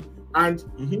you get? And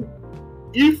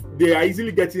if they are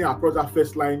easily getting across that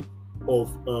first line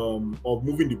of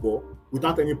moving the ball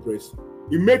without any press,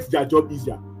 it makes their job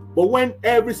easier. But when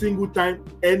every single time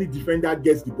any defender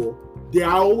gets the ball, they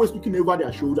are always looking over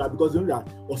their shoulder, because they know that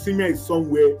Osimhen is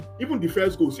somewhere. Even the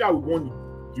first goal, see how we won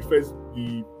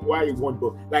why he won,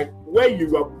 but like where you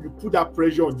put that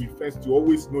pressure on defense to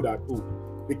always know that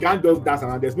they can't just dance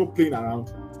around. There's no playing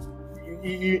around.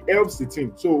 It helps the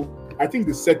team. So I think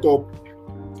the setup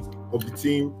of the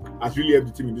team has really helped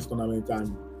the team in this tournament,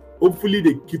 and hopefully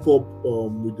they keep up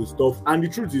with the stuff. And the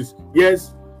truth is,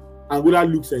 yes, Angola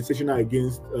looks sensational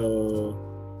against.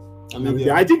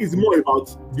 I think it's more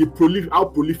about how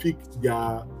prolific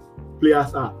their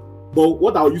players are. But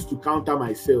what I used to counter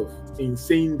myself in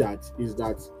saying that is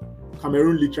that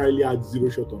Cameroon literally had 0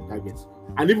 shot on target,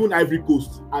 and even Ivory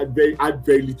Coast had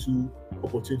very little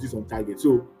opportunities on target.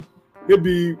 So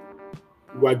maybe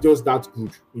we are just that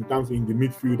good in terms in the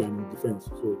midfield and in defense.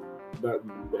 So that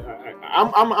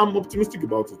I'm optimistic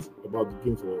about it, about the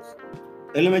game for us.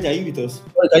 Element, are you with us?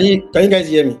 Can you guys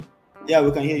hear me? Yeah,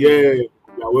 we can hear you. Yeah,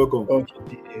 you're welcome. Okay,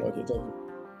 thank you.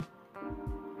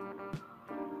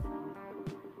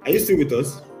 Are you still with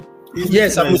us?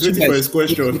 Yes, I'm waiting for his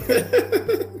question.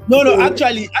 No.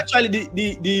 Actually,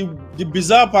 the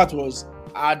bizarre part was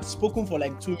I had spoken for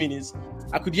like 2 minutes.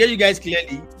 I could hear you guys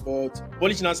clearly, but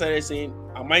Polish now started saying,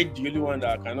 "Am I the only one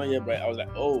that cannot hear?" Right? I was like,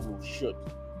 "Oh shit."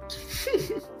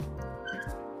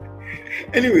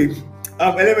 Anyway,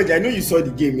 Element, I know you saw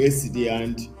the game yesterday,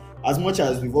 and as much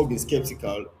as we've all been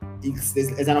skeptical, it's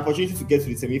an opportunity to get to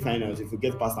the semi-finals if we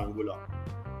get past Angola.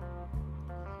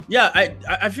 Yeah,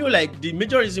 I feel like the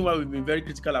major reason why we've been very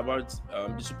critical about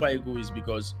the Super Eagles is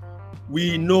because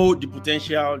we know the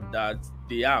potential that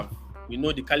they have. We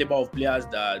know the caliber of players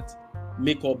that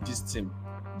make up this team.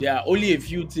 There are only a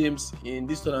few teams in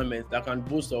this tournament that can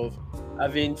boast of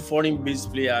having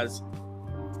foreign-based players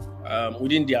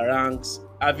within their ranks,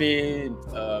 having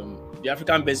the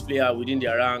African-based player within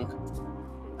their rank,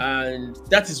 and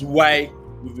that is why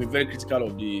we've been very critical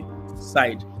of the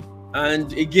side.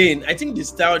 And again, I think the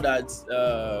style that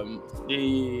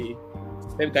the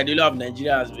Pep Guardiola of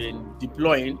Nigeria has been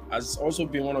deploying has also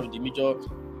been one of the major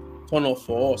turn-off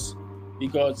for us,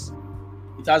 because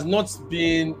it has not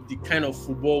been the kind of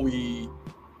football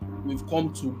we've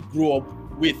come to grow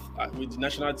up with the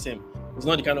national team. It's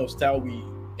not the kind of style we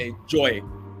enjoy,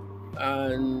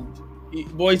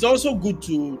 but it's also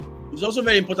it's also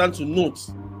very important to note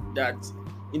that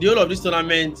in the whole of this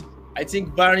tournament, I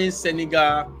think barring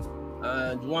Senegal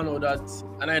and one other,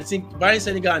 and I think barring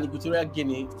Senegal and Equatorial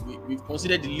Guinea, we've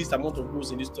considered the least amount of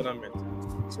goals in this tournament.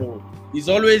 So it's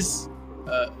always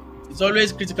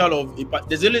critical of.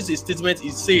 There's always a statement.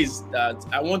 It says that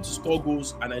I want to score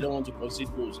goals and I don't want to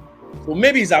concede goals. So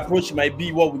maybe his approach might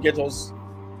be what will get us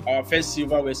our first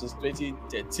silverware since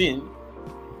 2013.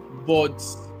 But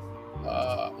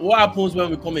what happens when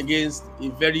we come against a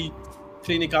very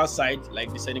clinical side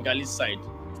like the Senegalese side?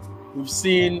 We've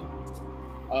seen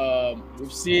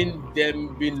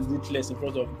them being ruthless in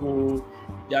front of goal.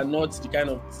 They are not the kind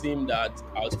of team that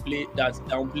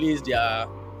downplays their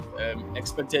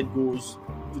expected goals.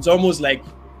 It's almost like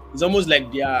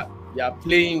they are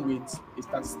playing with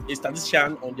a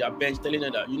statistician on their bench, telling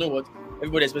them that, you know what,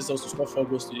 everybody expects us to score 4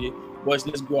 goals today, boys,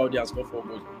 let's go out there and score 4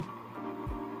 goals.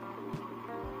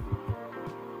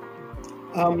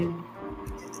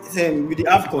 With the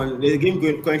AFCON, there's a game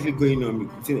currently going on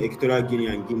between Equatorial Guinea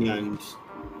and Guinea, and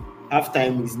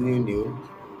halftime is 0-0.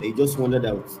 They just wondered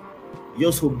out. You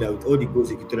just hope that with all the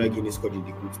goals Equatorial Guinea scored in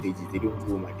the group stages, they don't go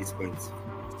home at this point,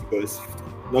 because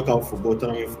knockout football,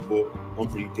 tournament football,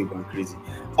 unpredictable and crazy.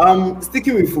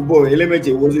 Sticking with football,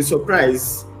 Elemeje was a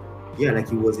surprise. Yeah,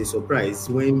 like it was a surprise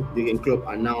when the Klopp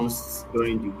announced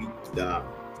during the week that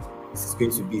this is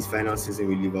going to be his final season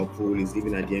with Liverpool. He's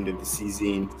leaving at the end of the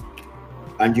season.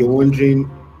 And you're wondering,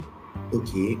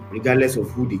 okay, regardless of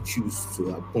who they choose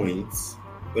to appoint,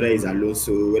 whether it's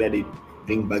Alonso, whether they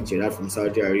bring back Gerrard from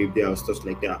Saudi Arabia or stuff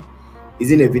like that,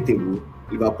 it's inevitable.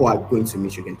 Liverpool are going to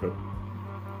meet Jurgen Klopp.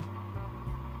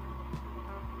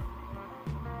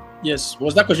 Yes,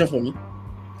 was that question for me?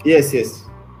 Yes.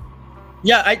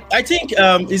 Yeah, I think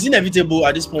it's inevitable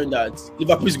at this point that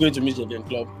Liverpool is going to meet Jurgen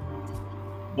Klopp.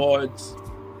 But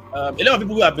a lot of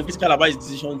people who have been critical about his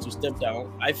decision to step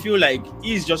down, I feel like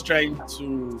he's just trying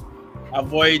to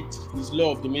avoid his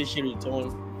law of diminishing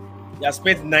return. He has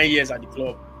spent 9 years at the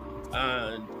club,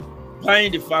 and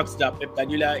buying the fact that Pep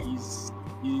Guardiola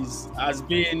has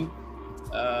been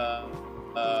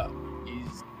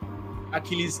his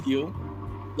Achilles heel.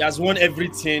 He has won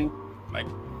everything, like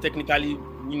technically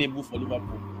winnable for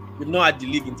Liverpool. We've not had the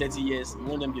league in 30 years. He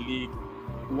won them the league.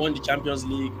 He won the Champions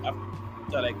League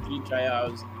after like 3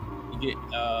 trials. He get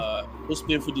those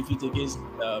painful defeat against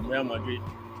Real Madrid.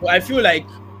 So I feel like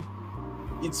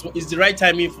it's the right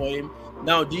timing for him.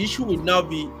 Now the issue will now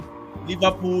be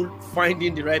Liverpool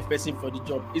finding the right person for the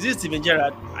job. Is it Steven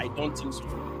Gerrard? I don't think so.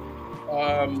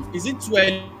 Is it too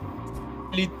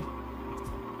early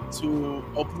to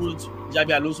uproot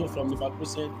Xabi Alonso from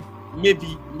Leverkusen?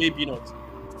 Maybe not.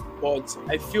 But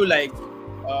I feel like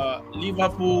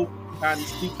Liverpool can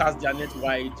still cast their net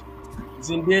wide.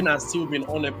 Zinedine has still been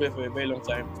unemployed for a very long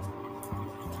time.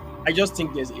 I just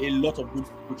think there's a lot of good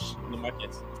push in the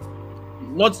market.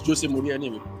 Not Jose Mourinho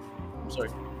anyway. I'm sorry.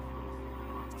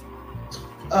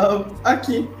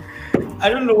 Aki, I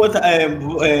don't know what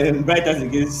Bright has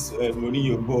against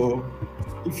Mourinho, but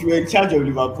if you were in charge of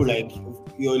Liverpool, like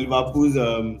you're Liverpool's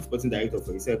sporting director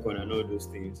for a second and all those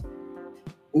things,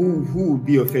 who would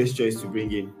be your first choice to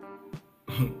bring in?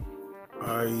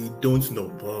 I don't know,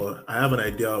 but I have an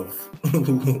idea of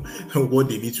what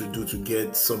they need to do to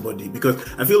get somebody, because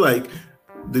I feel like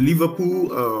the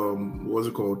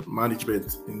Liverpool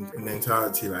management in the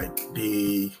entirety, like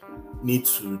they need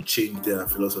to change their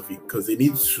philosophy, because they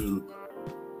need to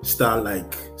start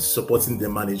like supporting the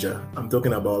manager. I'm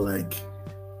talking about like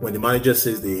when the manager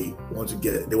says they want to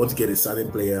get a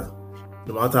certain player,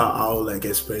 no matter how like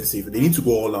expensive, they need to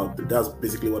go all out. That's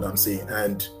basically what I'm saying.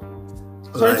 And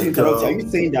sorry to interrupt. Are you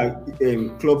saying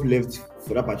that Klopp left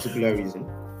for that particular reason?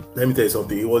 Let me tell you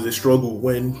something. It was a struggle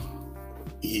when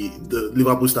the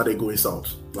Liverpool started going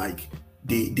south. Like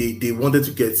they wanted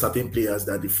to get certain players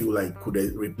that they feel like could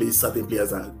replace certain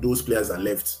players, that those players that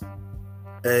left.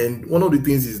 And one of the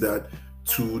things is that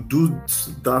to do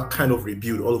that kind of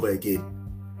rebuild all over again,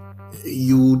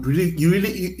 you really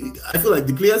I feel like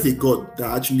the players they got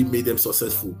that actually made them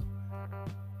successful,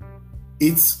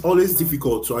 it's always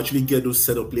difficult to actually get those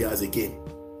set of players again.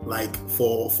 Like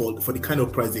for the kind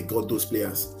of price they got those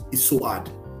players, it's so hard.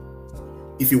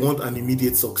 If you want an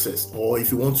immediate success, or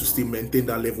if you want to still maintain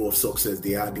that level of success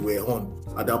they were on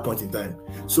at that point in time.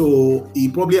 So he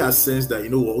probably has sensed that, you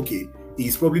know what, okay,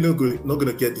 he's probably not going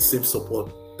to get the same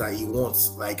support that he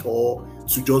wants, like, or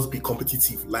to just be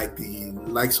competitive like the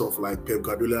likes of like Pep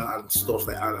Guardiola and stuff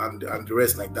like and the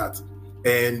rest like that.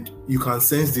 And you can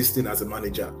sense this thing as a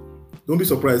manager. Don't be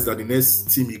surprised that the next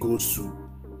team he goes to,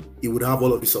 he would have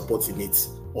all of the support he needs,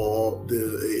 or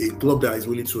a club that is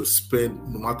willing to spend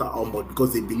no matter how much,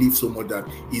 because they believe so much that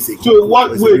he's a so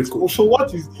what wait so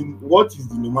what is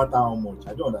the no matter how much?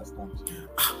 I don't understand.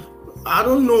 I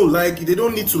don't know, like they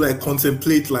don't need to like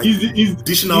contemplate like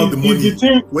dishing out the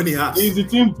money when he has. Is the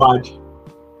team bad?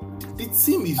 The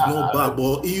team is not bad,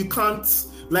 but you can't,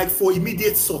 like, for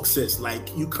immediate success,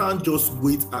 like you can't just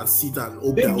wait and sit and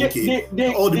all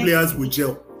the players will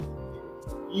gel.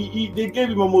 They gave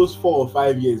him almost 4 or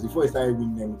 5 years before he started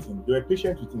winning anything. They were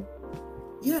patient with him.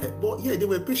 Yeah, but they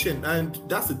were patient, and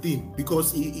that's the thing,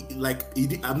 because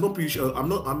I'm not pretty sure.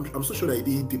 I'm so sure that he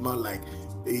didn't demand like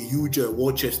a huge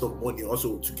war chest of money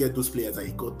also to get those players that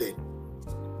he got then.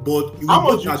 But we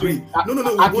both agree. No, we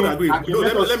both agree.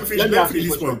 Let me finish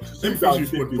this point.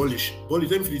 Polish. Let me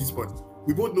finish this point.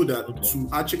 We both know that to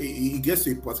actually, it gets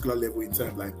to a particular level in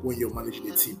time, like when you're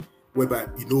managing a team, whereby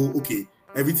you know, okay,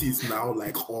 everything is now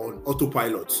like on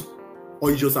autopilot. All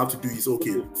you just have to do is,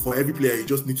 okay, for every player, you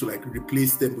just need to like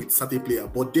replace them with certain player.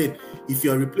 But then, if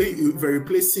you're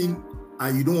replacing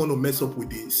and you don't want to mess up with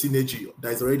the synergy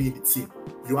that is already in the team,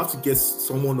 you have to get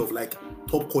someone of like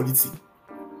top quality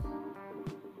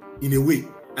in a way.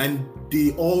 And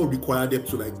they all require them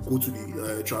to like go to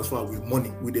the transfer with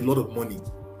money, with a lot of money.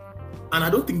 And I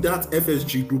don't think that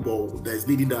FSG group or that is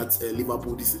leading that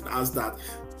Liverpool has that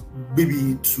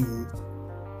maybe to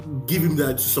give him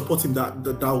that, to support him that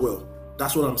well.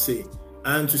 That's what I'm saying.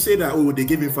 And to say that, oh, they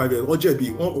gave him 5 years, or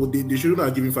JB, they shouldn't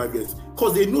have given 5 years,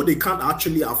 because they know they can't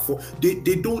actually afford. They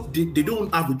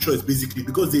don't have a choice basically,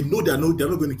 because they know they're not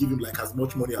going to give him like as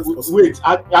much money as possible. Wait,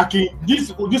 Aki,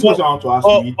 this question I want to ask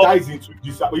you, it ties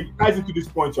into this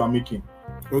point you are making.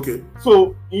 Okay.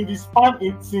 So in the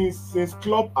span since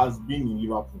Klopp has been in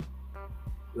Liverpool,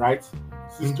 right?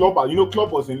 Since Klopp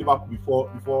was in Liverpool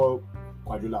before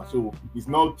Guardiola, so it's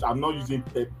not. I'm not using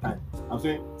Pep time. I'm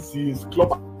saying since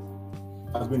Klopp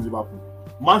has been in Liverpool,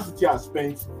 Man City has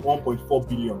spent 1.4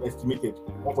 billion, estimated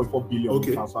 1.4 billion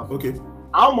in transfer. Okay.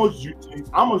 How much do you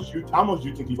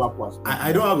think Liverpool has spent?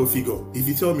 I don't have a figure. If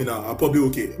you tell me now, I'll probably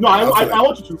okay. No, I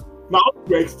want you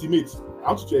to estimate.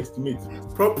 I want you to estimate.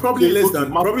 Probably Say, less okay,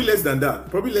 than probably less than that.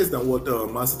 Probably less than what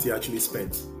Man City actually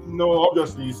spent. No,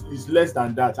 obviously it's less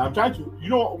than that. I'm trying to,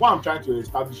 what I'm trying to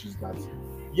establish is that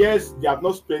yes, they have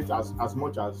not spent as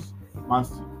much as Man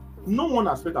City. No one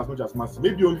has spent as much as Man City,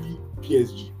 maybe only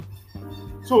PSG.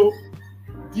 So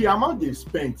the amount they've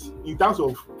spent in terms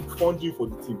of funding for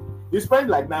the team, they spent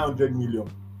like 900 million.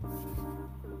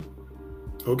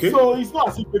 Okay. So it's not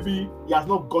as if maybe he has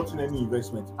not gotten any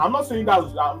investment. I'm not saying he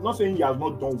has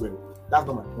not done well. That's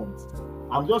not my point.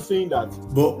 I'm just saying that.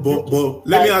 But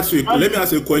let me ask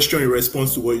you a question in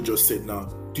response to what you just said now.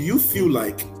 Do you feel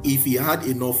like if he had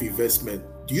enough investment,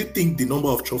 do you think the number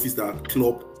of trophies that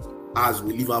Klopp has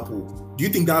with Liverpool, do you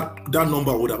think that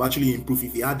number would have actually improved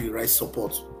if he had the right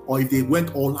support, or if they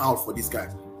went all out for this guy?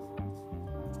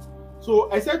 So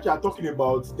except you are talking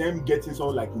about them getting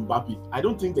someone like Mbappe, I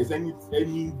don't think there's any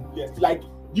like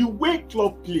the way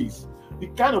Klopp plays, the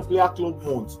kind of player Klopp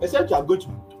wants. Except you are going to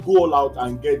go all out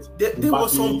and get maybe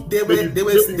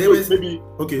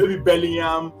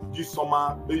Bellingham this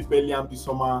summer,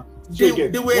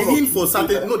 They were in for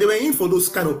certain. No, they were in for those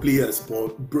kind of players.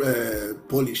 But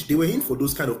Polish, they were in for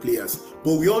those kind of players.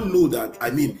 But we all know that.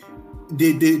 I mean,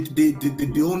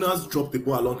 the owners dropped the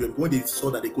ball along the way when they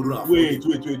saw that they couldn't afford it.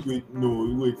 Wait.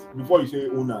 No, wait. Before you say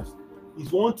owners,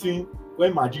 it's one thing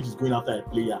when Madrid is going after a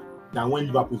player than when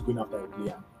Liverpool is going after a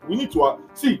player. We need to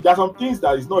see. There are some things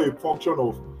that is not a function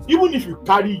of. Even if you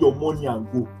carry your money and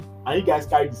go, and you guys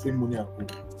carry the same money and go,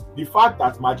 the fact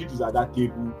that Madrid is at that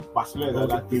table, Barcelona is at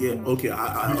that table.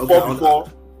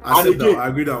 I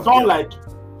agree.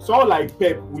 Someone like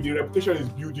Pep with the reputation he's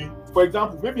building. For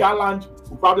example, maybe Haaland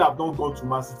would probably have not gone to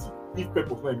Man City if Pep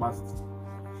was not in Man City.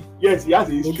 Yes, he has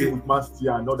a history with Man City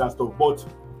and all that stuff, but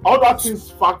other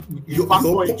things your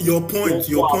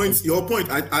point.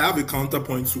 I have a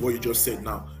counterpoint to what you just said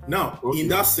now. In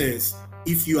that sense,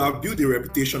 if you have built a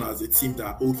reputation as a team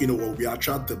that we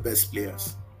attract the best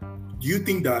players, do you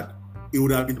think that it would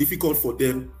have been difficult for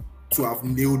them to have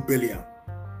nailed Bellingham?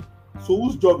 So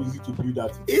whose job is it to build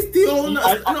that? It's the owners.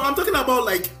 I'm talking about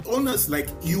like owners. Like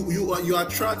you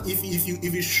attract if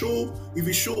you show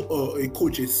a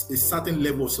coach a certain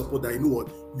level of support that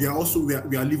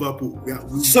we are Liverpool.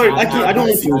 Sorry, I don't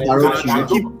want to interrupt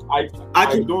you. I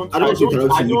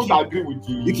don't agree with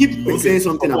you. You keep saying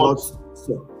something about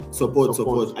support.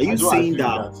 Are you saying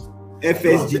that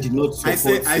FSG did not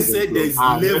support? I said there's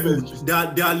levels. There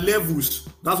are levels.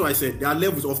 That's what I said. There are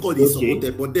levels. Of course, they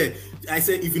supported, but there. I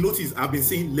said, if you notice, I've been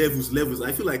saying levels.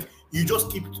 I feel like you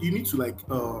need to like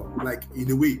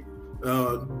in a way,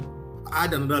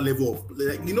 add another level of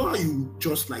how you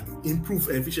just like improve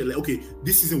efficiency. Like, okay,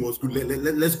 this season was good.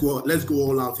 Let's go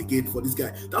all out again for this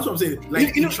guy. That's what I'm saying.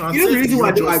 Like, the reason why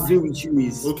I don't agree with you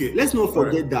is let's not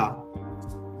forget that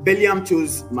Bellingham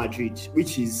chose Madrid,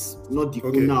 which is not the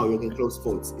owner of Jurgen Klopp's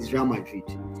fault. It's Real Madrid.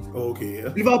 Okay.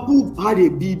 Liverpool had a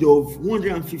bid of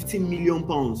 £115 million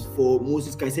for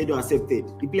Moses Caicedo accepted.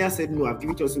 The player said no. I've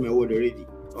given to my word already.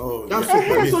 Oh, that's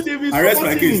I rest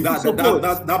my case.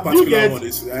 That particular one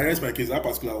is. I rest my case. That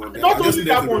particular one. Not only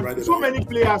that one. So many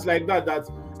players like that.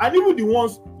 And even the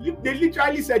ones they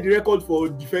literally set the record for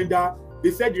defender. They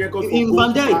set the record for in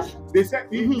Van Dijk. They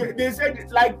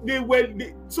said like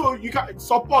so you can't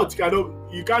support.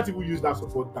 You can't even use that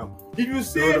support term. If you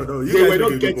say they were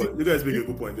not getting, you guys make a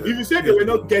good point. If you say they were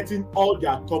not getting all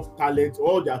their top talent,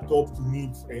 all their top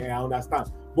needs, I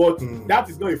understand. But that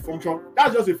is not a function.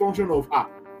 That's just a function of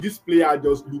this player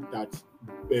just looked at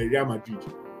Real Madrid.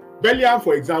 Bellingham,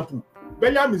 for example,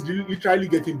 is literally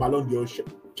getting Ballon d'Or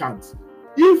chance.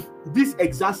 If this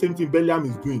exact same thing Bellingham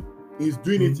is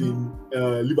doing it in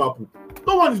Liverpool,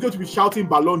 no one is going to be shouting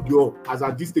Ballon d'Or as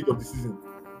at this stage of the season.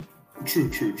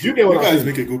 True. You get what you guys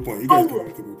make a good point.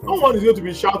 No one is going to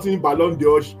be shouting Ballon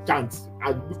d'Or chants,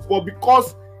 but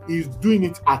because he's doing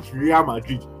it at Real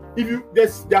Madrid. There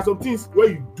are some things where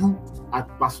you do at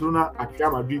Barcelona, at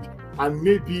Real Madrid, and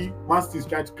maybe Man City is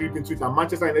trying to creep into it, and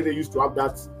Manchester United used to have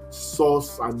that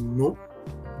sauce, and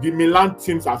the Milan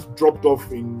teams have dropped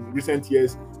off in recent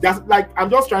years. That's like, I'm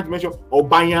just trying to mention, or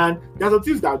Bayern. There's some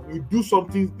things that you do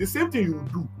something, the same thing you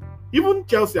do. Even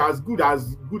Chelsea, as good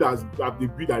as they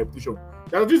build their reputation,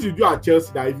 there's things you do at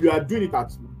Chelsea that if you are doing it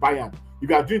at Bayern, if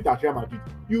you are doing it at Real Madrid,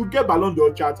 you get Ballon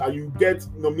d'Or chance and you get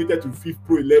nominated to FIFA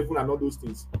Pro 11 and all those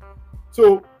things.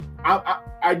 So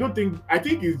I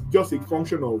think it's just a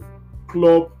function of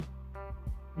Klopp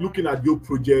looking at your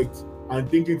project and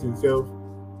thinking to himself,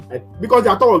 because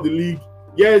they're top of the league.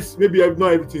 Yes, maybe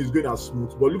not everything is going as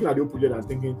smooth, but looking at your project and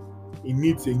thinking it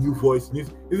needs a new voice. It's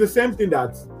the same thing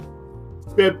that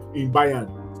Pep in Bayern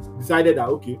decided that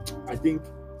I think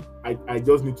I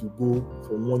just need to go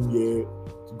from 1 year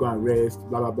to go and rest,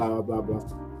 blah blah blah blah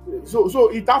blah. So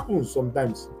it happens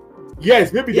sometimes.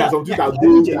 Yes, maybe there are some things that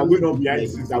are going on behind the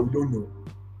scenes that we don't know.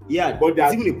 Yeah, but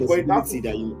there's even a possibility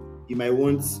that you might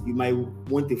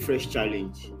want a fresh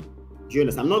challenge. Do you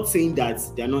understand? I'm not saying that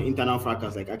there are not internal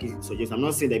fracas like Aki suggests. I'm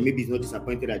not saying that maybe he's not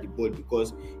disappointed at the board,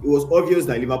 because it was obvious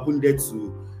that Liverpool needed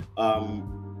to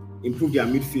improve their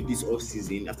midfield this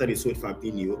off-season after they sold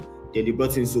Fabinho. Then they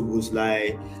brought in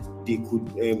Szoboszlai. They could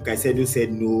Caicedo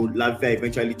said no. Lavia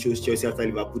eventually chose Chelsea after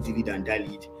Liverpool did and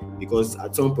dallied, because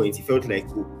at some point he felt like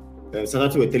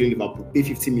Southampton were telling Liverpool pay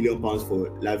 £50 million for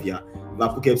Lavia.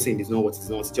 Liverpool kept saying it's not what it's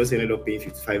not. Chelsea ended up paying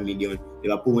 55 million.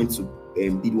 Liverpool went to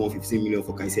bid 115 million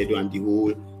for Caicedo and the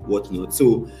whole whatnot.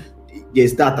 So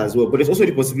there's that as well. But there's also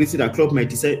the possibility that Klopp might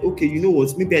decide, okay, you know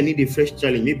what, maybe I need a fresh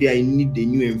challenge. Maybe I need a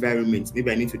new environment. Maybe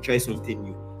I need to try something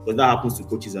new. But that happens to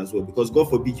coaches as well. Because God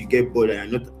forbid you get bored and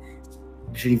you're not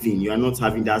driven. You are not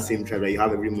having that same drive that you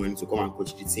have every morning to come and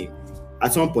coach the team.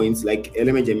 At some point, like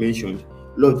Elemeje mentioned,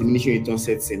 a lot of diminishing return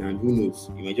sets in, and who knows,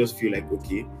 you might just feel like,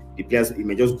 okay, the players, you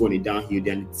might just go on a downhill,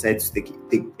 then decide to take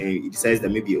he decides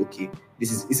that maybe, okay,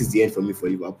 this is the end for me for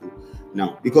Liverpool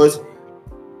now. Because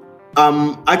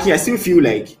actually I still feel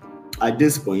like at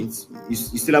this point you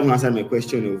still haven't answered my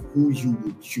question of who you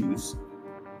would choose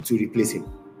to replace him.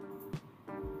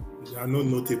 There are no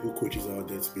notable coaches out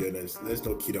there, to be honest. Let's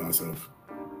not kid ourselves.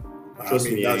 Trust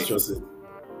me, that's just it.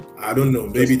 I don't know.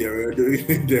 Maybe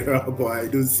there are, but I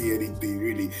don't see anything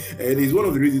really. And it's one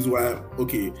of the reasons why,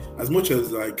 okay, as much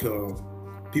as like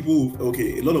people,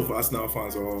 okay, a lot of Arsenal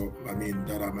fans, or I mean,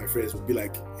 that are my friends, would be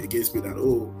like against me that,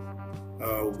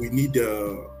 we need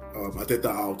Arteta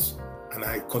out, and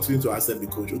I continue to ask them the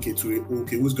coach, okay,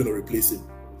 who's going to replace him?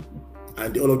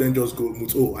 And all of them just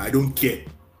go, I don't care.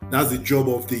 That's the job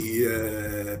of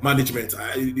the management.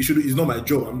 It's not my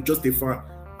job. I'm just a fan.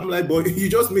 I'm like, boy, you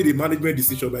just made a management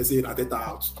decision by saying Arteta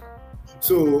out.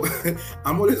 So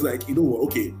I'm always like, you know what,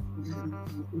 okay,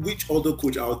 which other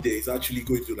coach out there is actually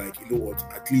going to, like, you know what,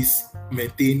 at least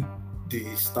maintain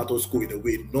the status quo in a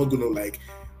way, not going to like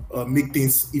make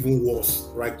things even worse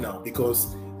right now?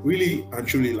 Because really and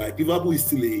truly, like, Liverpool is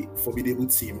still a formidable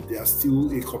team. They are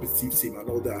still a competitive team and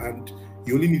all that. And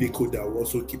you only need a coach that will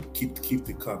also keep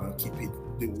the calm and keep it,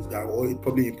 that will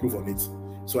probably improve on it.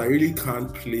 So I really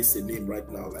can't place a name right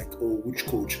now, like, which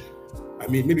coach. I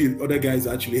mean, maybe other guys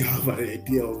actually have an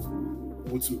idea of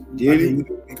what to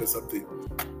make or something.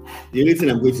 The only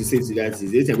thing I'm going to say to that is, the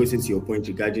only thing I'm going to say to your point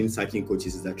regarding sacking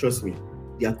coaches is that, trust me,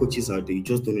 there are coaches out there, you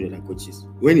just don't know that coaches.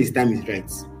 When his time is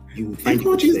right, you will find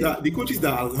the coaches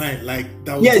that are lying, like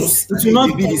that. Yes, it will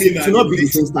not be the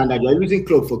same standard. You are losing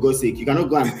Klopp, for God's sake. You cannot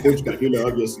go and coach Guardiola,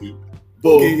 obviously.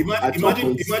 But okay,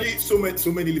 imagine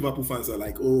so many Liverpool fans are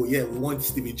like, oh yeah, we want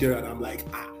Steven Gerrard. I'm like,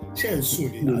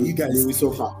 soon, you guys will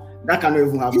suffer. That cannot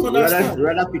even happen.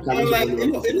 Rather pick a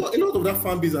lot of that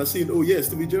fan base are saying, oh yes,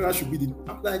 Steven Gerrard should be the.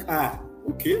 I'm like,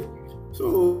 okay,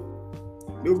 so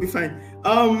they'll be fine.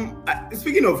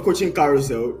 Speaking of coaching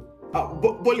carousel,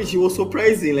 Polish, it was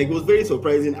surprising. Like, it was very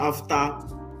surprising after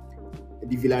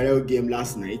the Villarreal game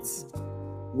last night,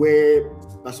 where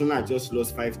Barcelona just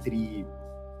lost 5-3.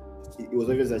 It was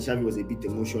obvious that Xavi was a bit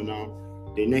emotional.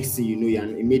 The next thing you know,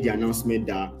 he made the announcement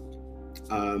that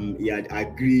he had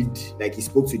agreed, like, he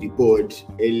spoke to the board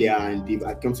earlier and they've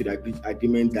come to the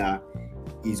agreement that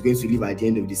he's going to leave at the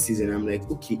end of the season. I'm like,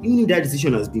 okay, even if that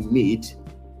decision has been made,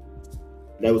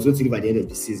 that he was going to leave at the end of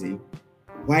the season,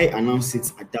 why announce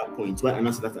it at that point? Why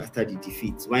announce it after the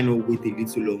defeat? Why not wait a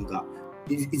little longer?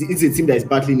 It's a team that is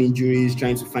battling injuries,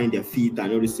 trying to find their feet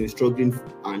and all these things, struggling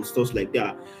and stuff like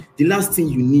that. The last thing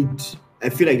you need, I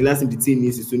feel like the last thing the team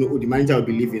needs is to know, the manager will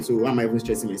be leaving, so why am I even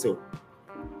stressing myself?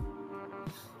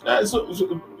 So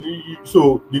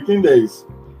the thing there is,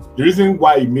 the reason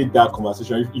why he made that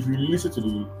conversation, if you listen to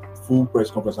the full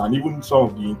press conference and even some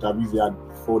of the interviews they had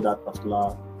before that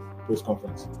particular press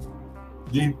conference,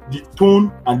 the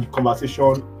tone and the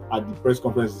conversation at the press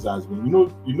conferences has been,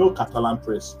 you know Catalan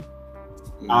press.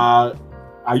 Are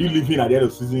you leaving at the end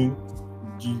of the season?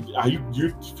 Do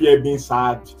you fear being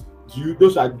sad?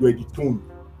 Those are the tone,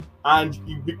 and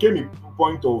it became a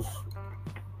point of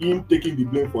him taking the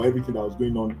blame for everything that was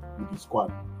going on with the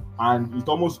squad, and it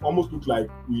almost looked like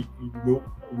we've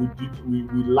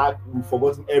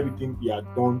forgotten everything he had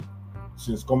done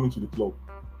since coming to the club.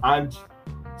 And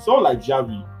someone like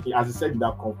Xavi, as he said in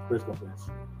that press conference,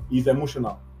 he's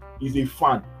emotional. He's a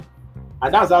fan.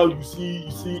 And that's how you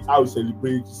see how he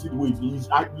celebrates, you see the way he's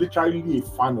literally a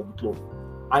fan of the club.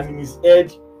 And in his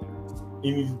head,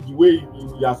 the way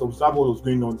he has observed what was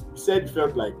going on, he said it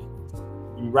felt like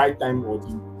the right time, or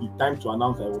the time to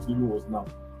announce that he was leaving was now.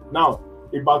 Now,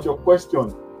 about your question,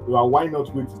 why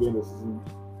not wait to the end of the season?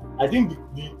 I think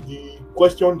the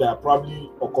question that probably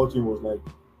occurred to him was like,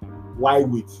 why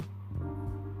wait?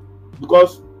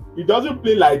 Because it doesn't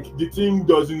play like the team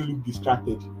doesn't look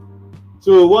distracted.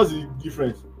 So what's the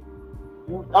difference?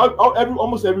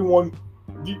 Almost everyone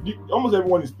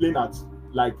is playing at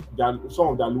like some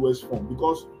of their lowest form,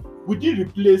 because we did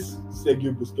replace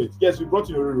Sergio Busquets. Yes, we brought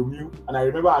in Romeo, and I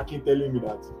remember Akin telling me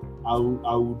that I would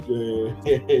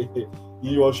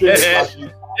he was showing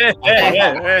flashes. 1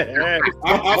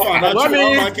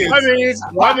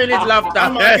 minute laughter.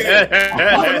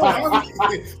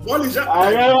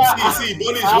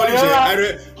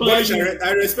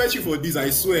 I respect you for this. I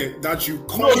swear that you.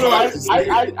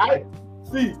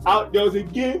 There was a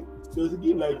game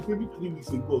like maybe 3 weeks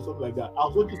ago or something like that. I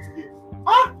was watching the game.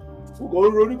 We're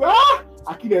going running. I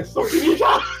can't something.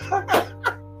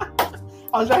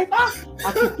 I was like,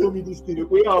 Akin told me this thing.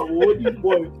 Boy, all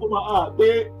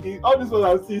this was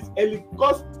I see early.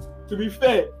 Because to be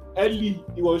fair, early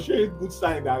he was showing good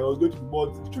sign that I was going to be.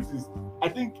 But the truth is, I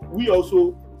think we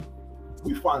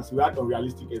fans, we had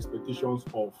unrealistic expectations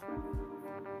of,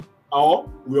 or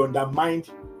we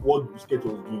undermined what Busquets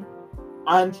was doing.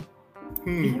 And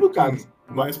if you look at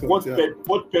what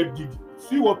Pep did,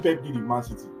 see what Pep did in Man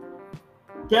City.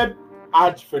 Pep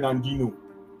had Fernandinho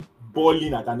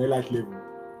balling at an elite level,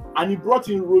 and he brought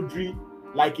in Rodri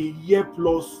like a year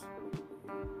plus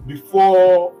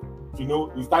before he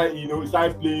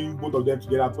started playing both of them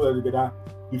together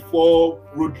before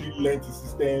Rodri learned his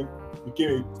system,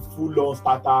 became a full-on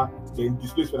starter, then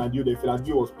displaced Fernandinho. Then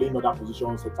Fernandinho was playing other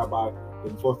positions, center back,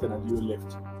 then before Fernandinho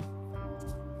left.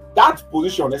 That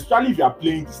position, especially if you are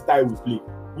playing the style we play,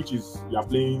 which is you are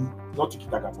playing not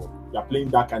tiki-taka, but you are playing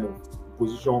that kind of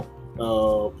possession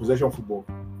football.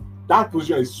 That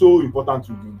position is so important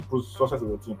to the success of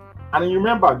the team. And you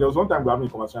remember, there was one time we were having a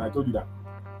conversation. I told you that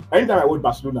anytime I watch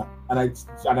Barcelona and I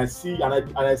see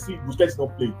Busquets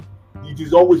not playing, it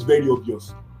is always very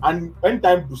obvious. And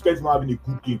anytime Busquets is not having a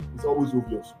good game, it's always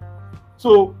obvious.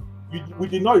 So we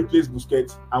did not replace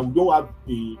Busquets, and we don't have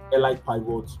a elite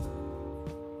pivot.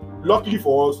 Luckily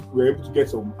for us, we were able to get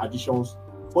some additions.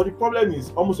 But the problem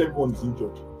is almost everyone is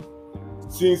injured.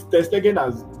 Since Ter Stegen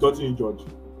has gotten injured,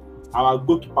 our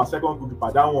second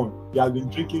goalkeeper, that one, he has been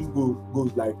drinking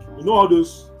goals like, all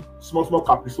those small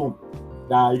Capri-Sun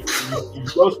that if you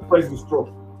just press the straw,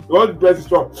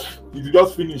 if you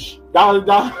just finish. The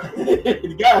guy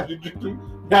has been drinking.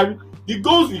 The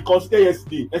goals he considered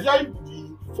yesterday, especially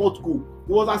the fourth goal,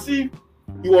 it was as if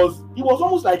he was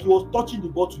almost like he was touching the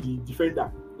ball to the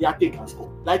defender. He had take and score.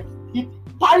 Like he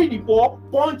parried the ball,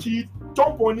 punch it,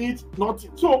 jump on it,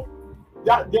 nothing. So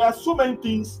there are so many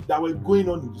things that were going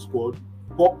on in the squad,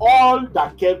 but all the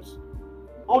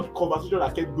conversation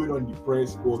that kept going on in the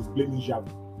press was blaming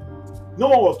Xavi. No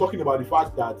one was talking about the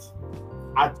fact that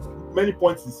at many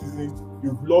points in the season,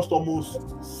 you've lost almost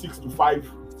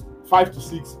 5 to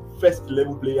 6 first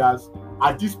 11 players.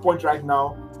 At this point right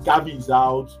now, Gavi is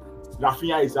out,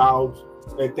 Rafinha is out,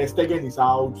 Ter Stegen is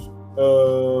out.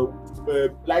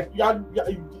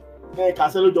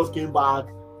 Cancelo just came back.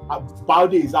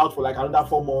 Balde is out for like another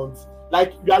 4 months.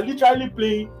 Like, you are literally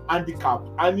playing handicap,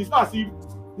 and it's not as if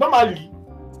normally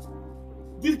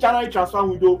this January transfer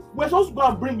window we're supposed to go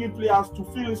and bring in players to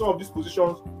fill in some of these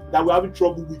positions that we're having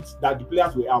trouble with, that the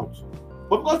players were out.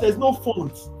 But because there's no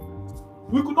funds,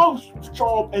 we could not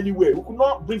show up anywhere. We could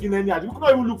not bring in any. We could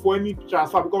not even look for any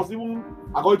transfer, because even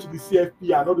according to the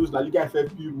CFP and all those La Liga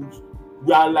FFP rules,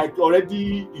 we are like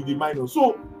already in the minors.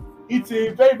 So it's a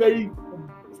very, very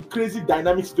crazy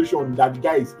dynamic situation that the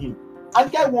guy is in. And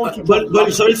the guy wants to.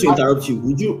 But sorry to interrupt you.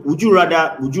 Would you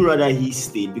rather he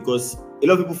stayed? Because a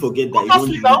lot of people forget that he won't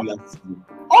leave last season.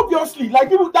 Obviously, like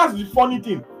people, that's the funny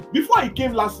thing. Before he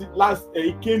came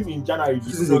he came in January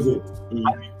this season,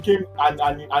 and he came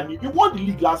and he won the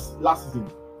league last season.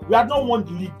 We had not won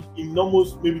the league in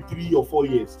almost maybe 3 or 4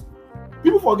 years.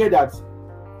 People forget that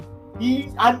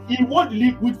he won the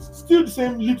league with still the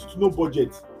same little to no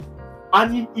budget,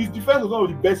 and his defense was one of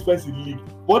the best defense in the league.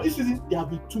 But this season there have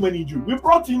been too many injuries. We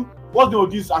brought in what's the name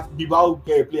of this Bilbao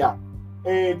player?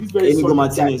 This very Inigo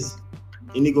Martinez.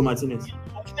 Inigo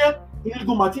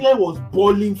Martinez was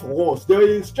balling for us. There was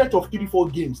a stretch of 3-4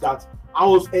 games that I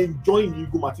was enjoying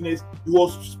Inigo Martinez. He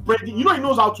was spreading. He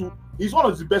knows how to. He's one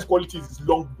of the best qualities is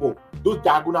long ball, those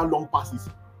diagonal long passes.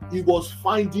 He was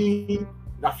finding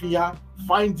Rafinha,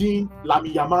 finding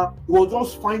Lamar. He was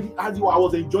just finding. I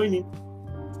was enjoying him.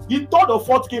 The third or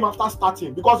fourth game after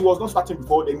starting, because he was not starting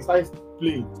before, then he started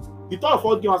playing. The third or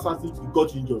fourth game after starting, he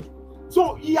got injured.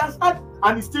 So he has had,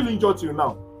 and he's still injured till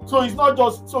now. So it's not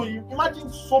just, so you imagine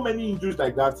so many injuries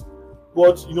like that,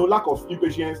 but lack of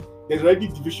impatience. there's already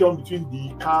division between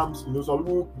the camps. You know,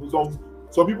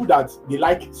 some people that they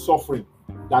like suffering,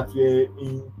 that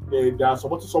they are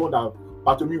supporting someone that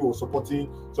Bartomeu was supporting.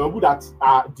 Some people that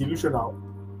are delusional,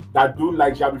 that don't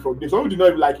like Xavi from day. Some people do not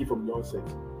even like it from the onset.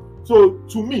 So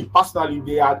to me personally,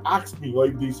 they had asked me, or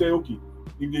if they say okay,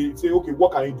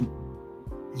 what can you do?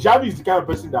 Xavi is the kind of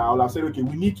person that I would have said, okay,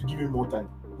 we need to give him more time.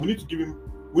 We need to give him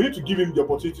the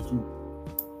opportunity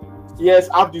to, yes,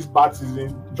 have this bad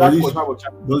season. Do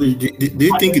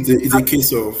you think it's a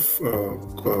case of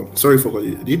sorry for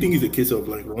do you think it's a case of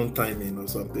like wrong timing or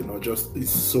something, or just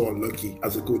it's so unlucky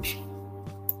as a coach?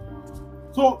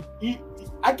 So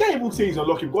I can't even say he's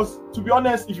unlucky, because to be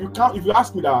honest, if you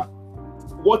ask me that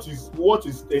what is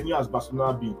tenure as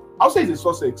Barcelona being, I'll say it's a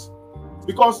Sussex.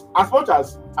 Because as much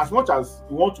as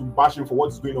you want to bash him for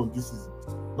what is going on this season,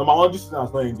 number one, this season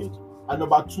has not ended, and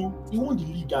number two, he won the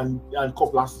league and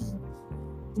cup last season.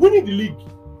 Winning the league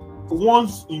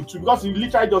once in two, because he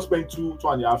literally just spent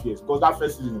 2.5 years. Because that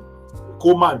first season,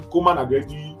 Coleman had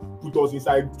already put us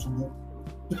inside Tubu.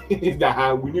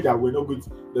 That we knew that we're not good.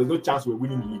 There's no chance we're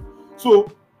winning the league.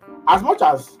 So as much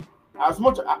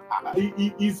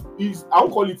he is, I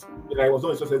won't call it that it was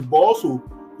not a success, but also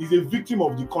he's a victim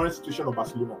of the current situation of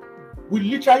Barcelona. We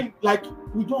literally,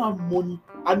 we don't have money,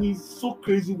 and it's so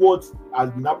crazy what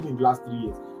has been happening in the last 3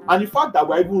 years. And the fact that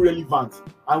we're even relevant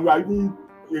and we're even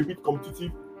a bit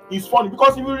competitive is funny,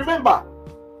 because if you remember,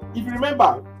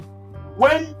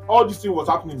 when all this thing was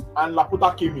happening and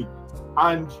Laporta came in,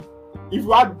 and if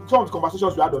you had some of the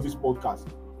conversations we had on this podcast,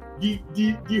 the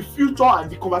future and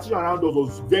the conversation around us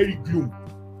was very gloom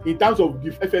in terms of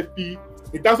the FFP,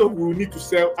 in terms of we will need to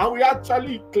sell, and we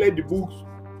actually cleared the books.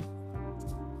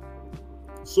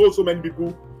 So many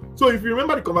people. So if you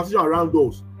remember the conversation around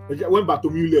us when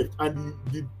Bartomeu left, and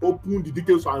the open the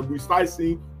details, and we started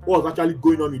seeing what was actually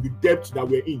going on in the depth that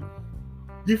we're in.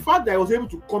 The fact that I was able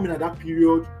to come in at that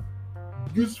period,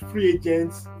 use free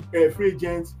agents,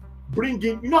 bring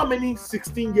in, you know how many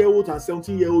 16-year-olds and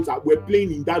 17-year-olds that were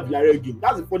playing in that Villarreal game.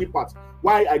 That's the funny part.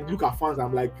 Why I look at fans,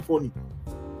 I'm like, funny.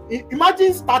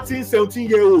 Imagine starting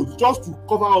 17-year-olds just to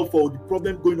cover up for the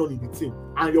problem going on in the team,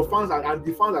 and your fans and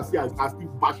the fans are still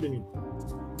bashing him.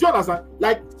 Do you understand?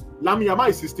 Like, Lamar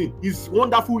is 16. He's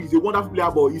wonderful. He's a wonderful player,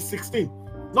 but he's 16.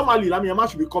 Normally, Lamar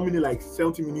should be coming in like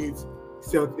 70 minutes,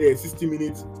 60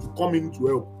 minutes to come in to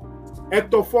help.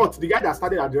 Hector Fort, the guy that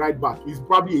started at the right back, is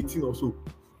probably 18 or so.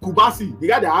 Kubasi, the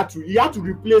guy that had to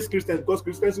replace Christensen, because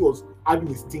Christensen was having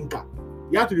a stinker.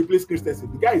 He had to replace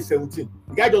Christensen. The guy is 17.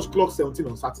 The guy just clocked 17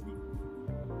 on Saturday.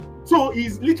 So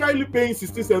he's literally paying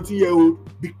 16,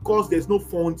 17-year-old because there's no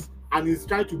funds, and he's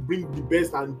trying to bring the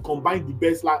best and combine the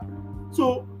best.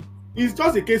 So it's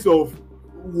just a case of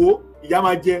Wo,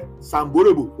 Yamaje,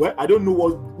 Samborebo. Well, I don't know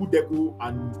who Deku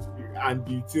and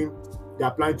the team they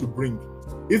are planning to bring.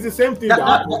 It's the same thing.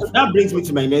 That brings me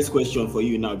to my next question for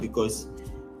you now, because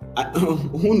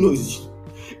who knows?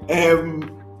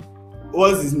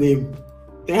 What's his name?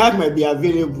 Ten Hag might be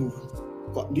available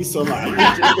this summer.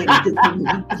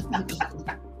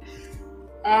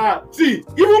 See,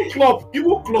 even Klopp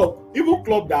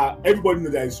that everybody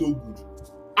knows that is so good.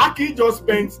 Aki just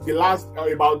spent the last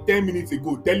about 10 minutes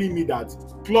ago telling me that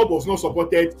Klopp was not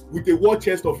supported with a war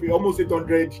chest of almost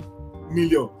 800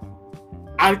 million.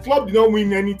 And Klopp did not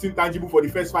win anything tangible for the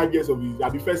first 4 years of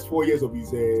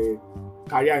his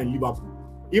career in Liverpool.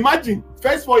 Imagine,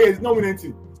 first 4 years, not winning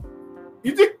anything.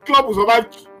 You think Klopp will survive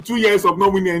 2 years of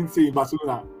not winning anything in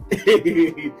Barcelona?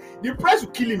 The price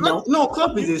will kill him now. No,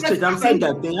 Klopp is a stretch. I'm saying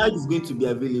that Ten Hag is going to be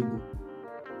available.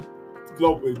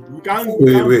 Klopp, we can't.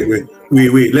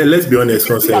 Wait. Let's be honest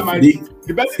for a second.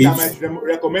 The person that might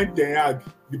recommend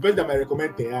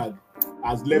Ten Hag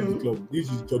has left the club.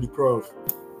 This is Jordi Cruyff.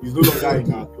 He's no longer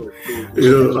in our club.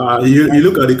 You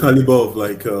look at the caliber of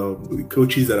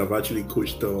coaches that have actually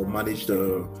coached or managed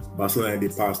Barcelona in the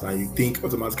past, and you think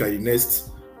automatically the next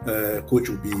coach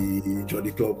will be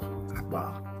Jordi Klopp.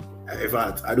 Wow. In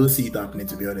fact, I don't see it happening,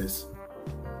 to be honest.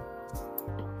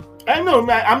 I know,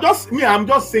 man. I'm just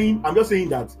saying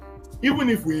that even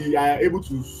if we are able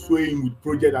to sway him with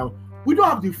project, we don't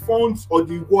have the funds or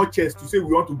the war chest to say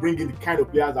we want to bring in the kind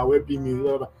of players that we're playing in.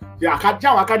 The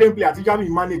academy players, teacher,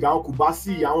 manager,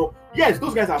 Kubasi, yes,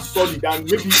 those guys are solid, and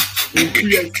maybe in 2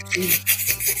 years.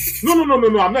 No.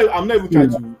 I'm not even trying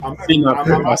to. I'm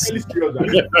actually serious.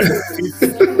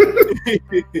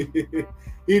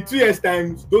 In 2 years'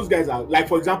 time, those guys are like,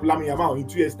 for example, Lamar. In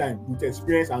 2 years' time, with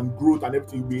experience and growth and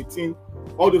everything, we'll be 18.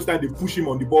 All those times they push him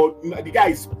on the ball. The guy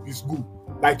is good.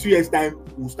 Like 2 years' time,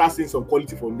 we'll start seeing some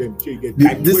quality from them.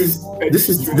 This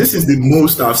is the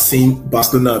most I've seen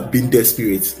Barcelona being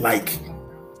desperate. Like,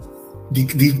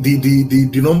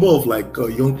 the number of like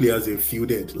young players they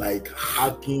fielded, like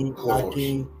Hacking,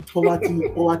 poverty will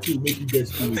make you get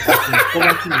school.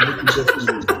 Poverty will make you get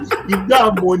school. If you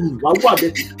have money, what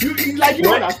get you like you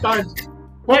don't understand.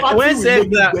 When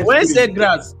say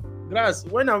grass,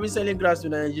 when are we selling grass to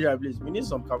Nigeria, please? We need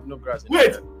some Kavno grass.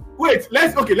 Wait,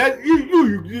 let's you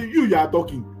are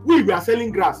talking. We are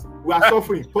selling grass, we are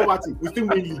suffering poverty, we still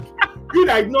win league. You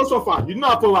that not suffer, you know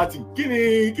have poverty.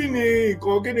 Kini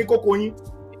kokoyin.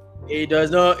 It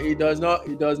does not work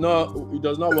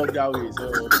that way.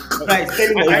 So Guys,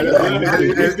 tell me I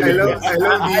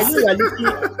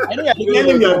know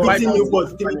you're beating you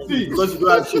positivity because you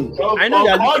don't have shoes. I know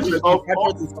you're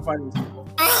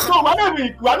No,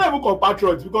 we're not even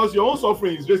compatriots because your own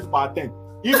suffering is raised by 10.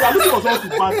 If you are looking for someone to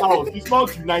banter us, it's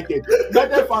not United.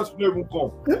 United fans will not even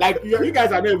come. Like you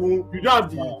guys are not even, you don't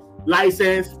have the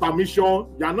license, permission,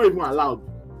 you are not even allowed.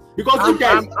 Because I'm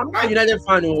not a United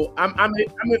fan. Oh. I'm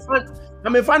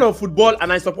a fan of football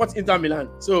and I support Inter Milan.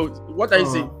 So what are you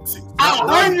saying?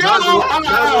 Anybody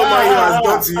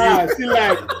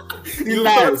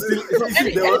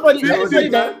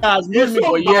that has known me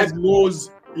for years knows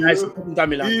I support Inter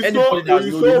Milan. Anybody that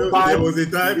knows there was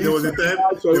a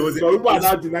time. People are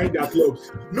not denying their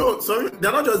clubs. No, sorry,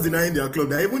 they're not just denying their club.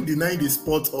 They're even denying the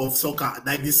sport of soccer,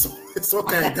 like this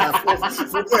soccer and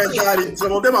football entirely.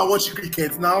 Some of them are watching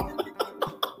cricket now.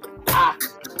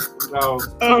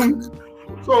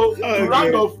 So to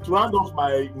round off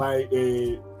my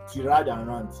tirade and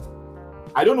rant,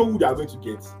 I don't know who they are going to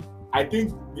get. I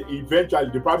think eventually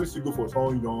they probably still go for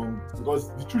someone young because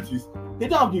the truth is they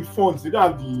don't have the funds, they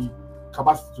don't have the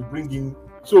capacity to bring in.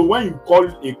 So when you call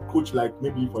a coach like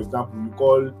maybe for example you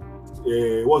call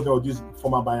what's the name of this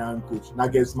former Bayern coach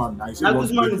Nagelsmann.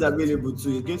 Nagelsmann is available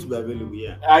too. He's going to be available.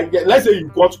 Yeah. Let's say you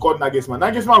got to call Nagelsmann.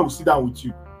 Nagelsmann will sit down with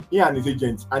you, he and his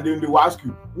agents, and then they will ask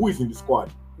you who is in the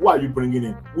squad. Who are you bringing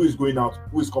in? Who is going out?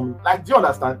 Who is coming? Like, do you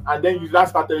understand? And then you just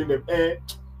start telling them, we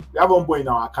have one boy in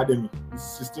our academy. He's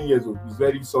 16 years old. He's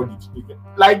very solid.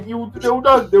 Like, they will just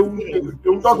laugh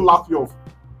you off.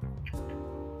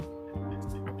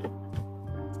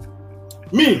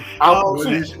 Me, in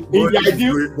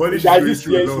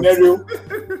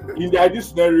the ideal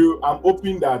scenario, I'm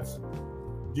hoping that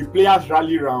the players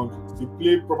rally round, they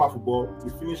play proper football, they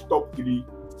finish top 3.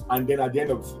 And then at the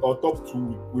end of or top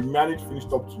 2, we managed to finish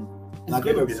top 2. And at the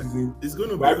end of the season, we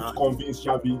are going to convince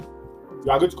Xavi. We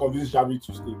are going to convince Xavi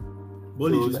to stay.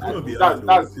 It's going to be hard.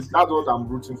 That's what I'm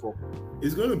rooting for.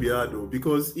 It's going to be hard though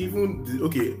because even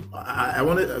I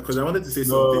wanted to say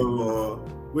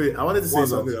something. I wanted to say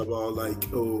something about like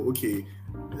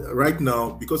right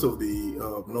now because of the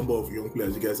number of young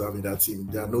players you guys have in that team,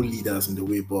 there are no leaders in the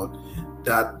way, but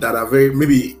that are very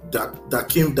maybe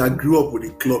that grew up with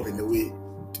the club in a way.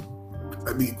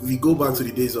 I mean, we go back to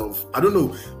the days of I don't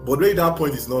know, but maybe that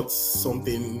point is not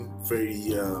something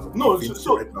very no.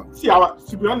 So right now. See,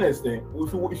 to be honest,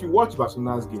 if you watch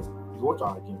Barcelona's game, if you watch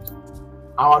our games,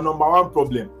 our number one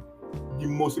problem, the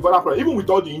most important problem, even with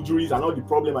all the injuries and all the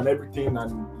problem and everything,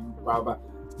 and blah, blah,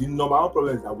 the number one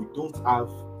problem is that we don't have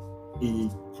a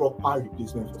proper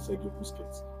replacement for Sergio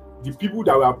Busquets. The people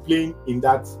that were playing in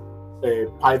that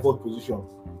pivot position,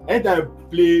 anytime we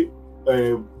play.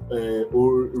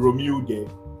 Or Romeo there,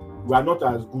 we are not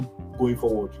as good going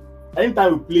forward.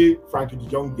 Anytime we play Frankie de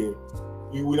Jong there,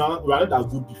 we are not as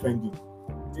good defending.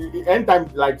 Anytime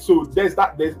there's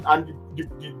and the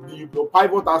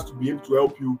pivot has to be able to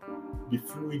help you be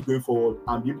fluid going forward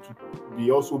and be able to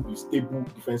also be stable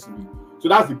defensively. So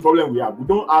that's the problem we have. We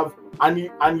don't have and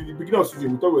in the beginning of the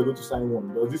season we thought we were going to sign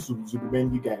one. There was this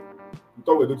Zubimendi guy. We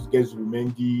thought we were going to get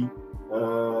Zubimendi.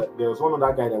 There was one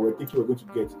other guy that we're thinking we're going to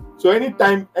get. So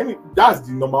that's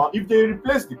the normal. If they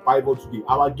replace the pivot today,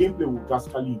 our gameplay will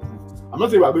drastically improve. I'm not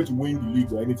saying we're going to win the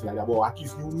league or anything like that, but at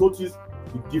least you notice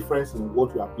the difference in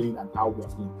what we are playing and how we are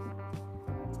playing.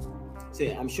 So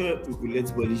I'm sure we could let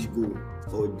Bolish go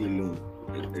all day long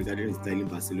regarding styling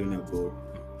Barcelona, but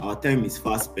our time is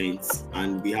fast spent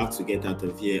and we have to get out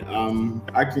of here.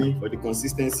 Aki, for the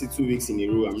consistency 2 weeks in a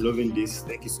row, I'm loving this.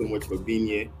 Thank you so much for being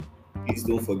here. Please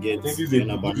don't forget. I think it's a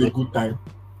good time.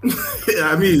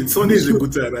 I mean, Sunday is a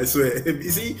good time. I swear. You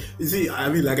see. I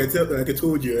mean, like I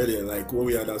told you earlier, like when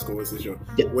we had that conversation.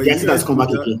 The accent has come back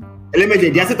again.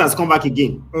 The accent has come back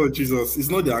again. Oh Jesus! It's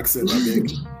not the accent. I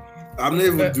beg. I'm not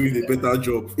even doing a better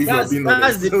job. If that's being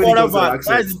honest, the corner part.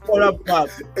 That's the corner part.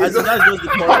 That's just the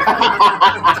corner part.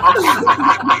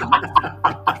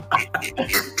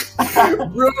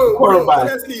 Bro,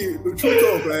 honestly, true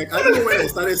talk. Like I don't know when I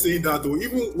started saying that though.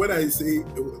 Even when I say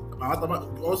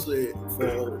also we're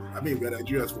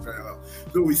Nigerians for crying out.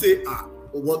 So we say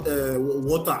water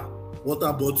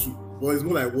bottle. but it's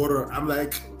more like water. I'm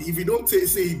like, if you don't say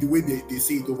it the way they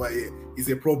say it over here, it's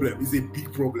a problem. It's a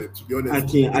big problem, to be honest. I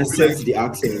can accept the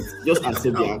accent. Just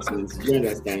accept the accent. You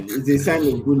understand? It's a sign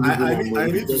of good living. I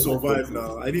need to survive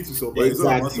now. I need to survive.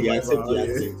 Exactly. Accept the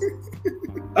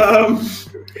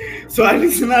accent. So our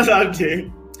listeners out there,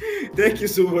 thank you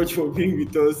so much for being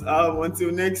with us.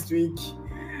 Until next week.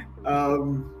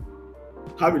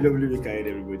 Have a lovely week ahead,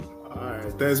 everybody. All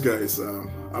right. Thanks, guys.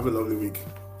 Have a lovely week.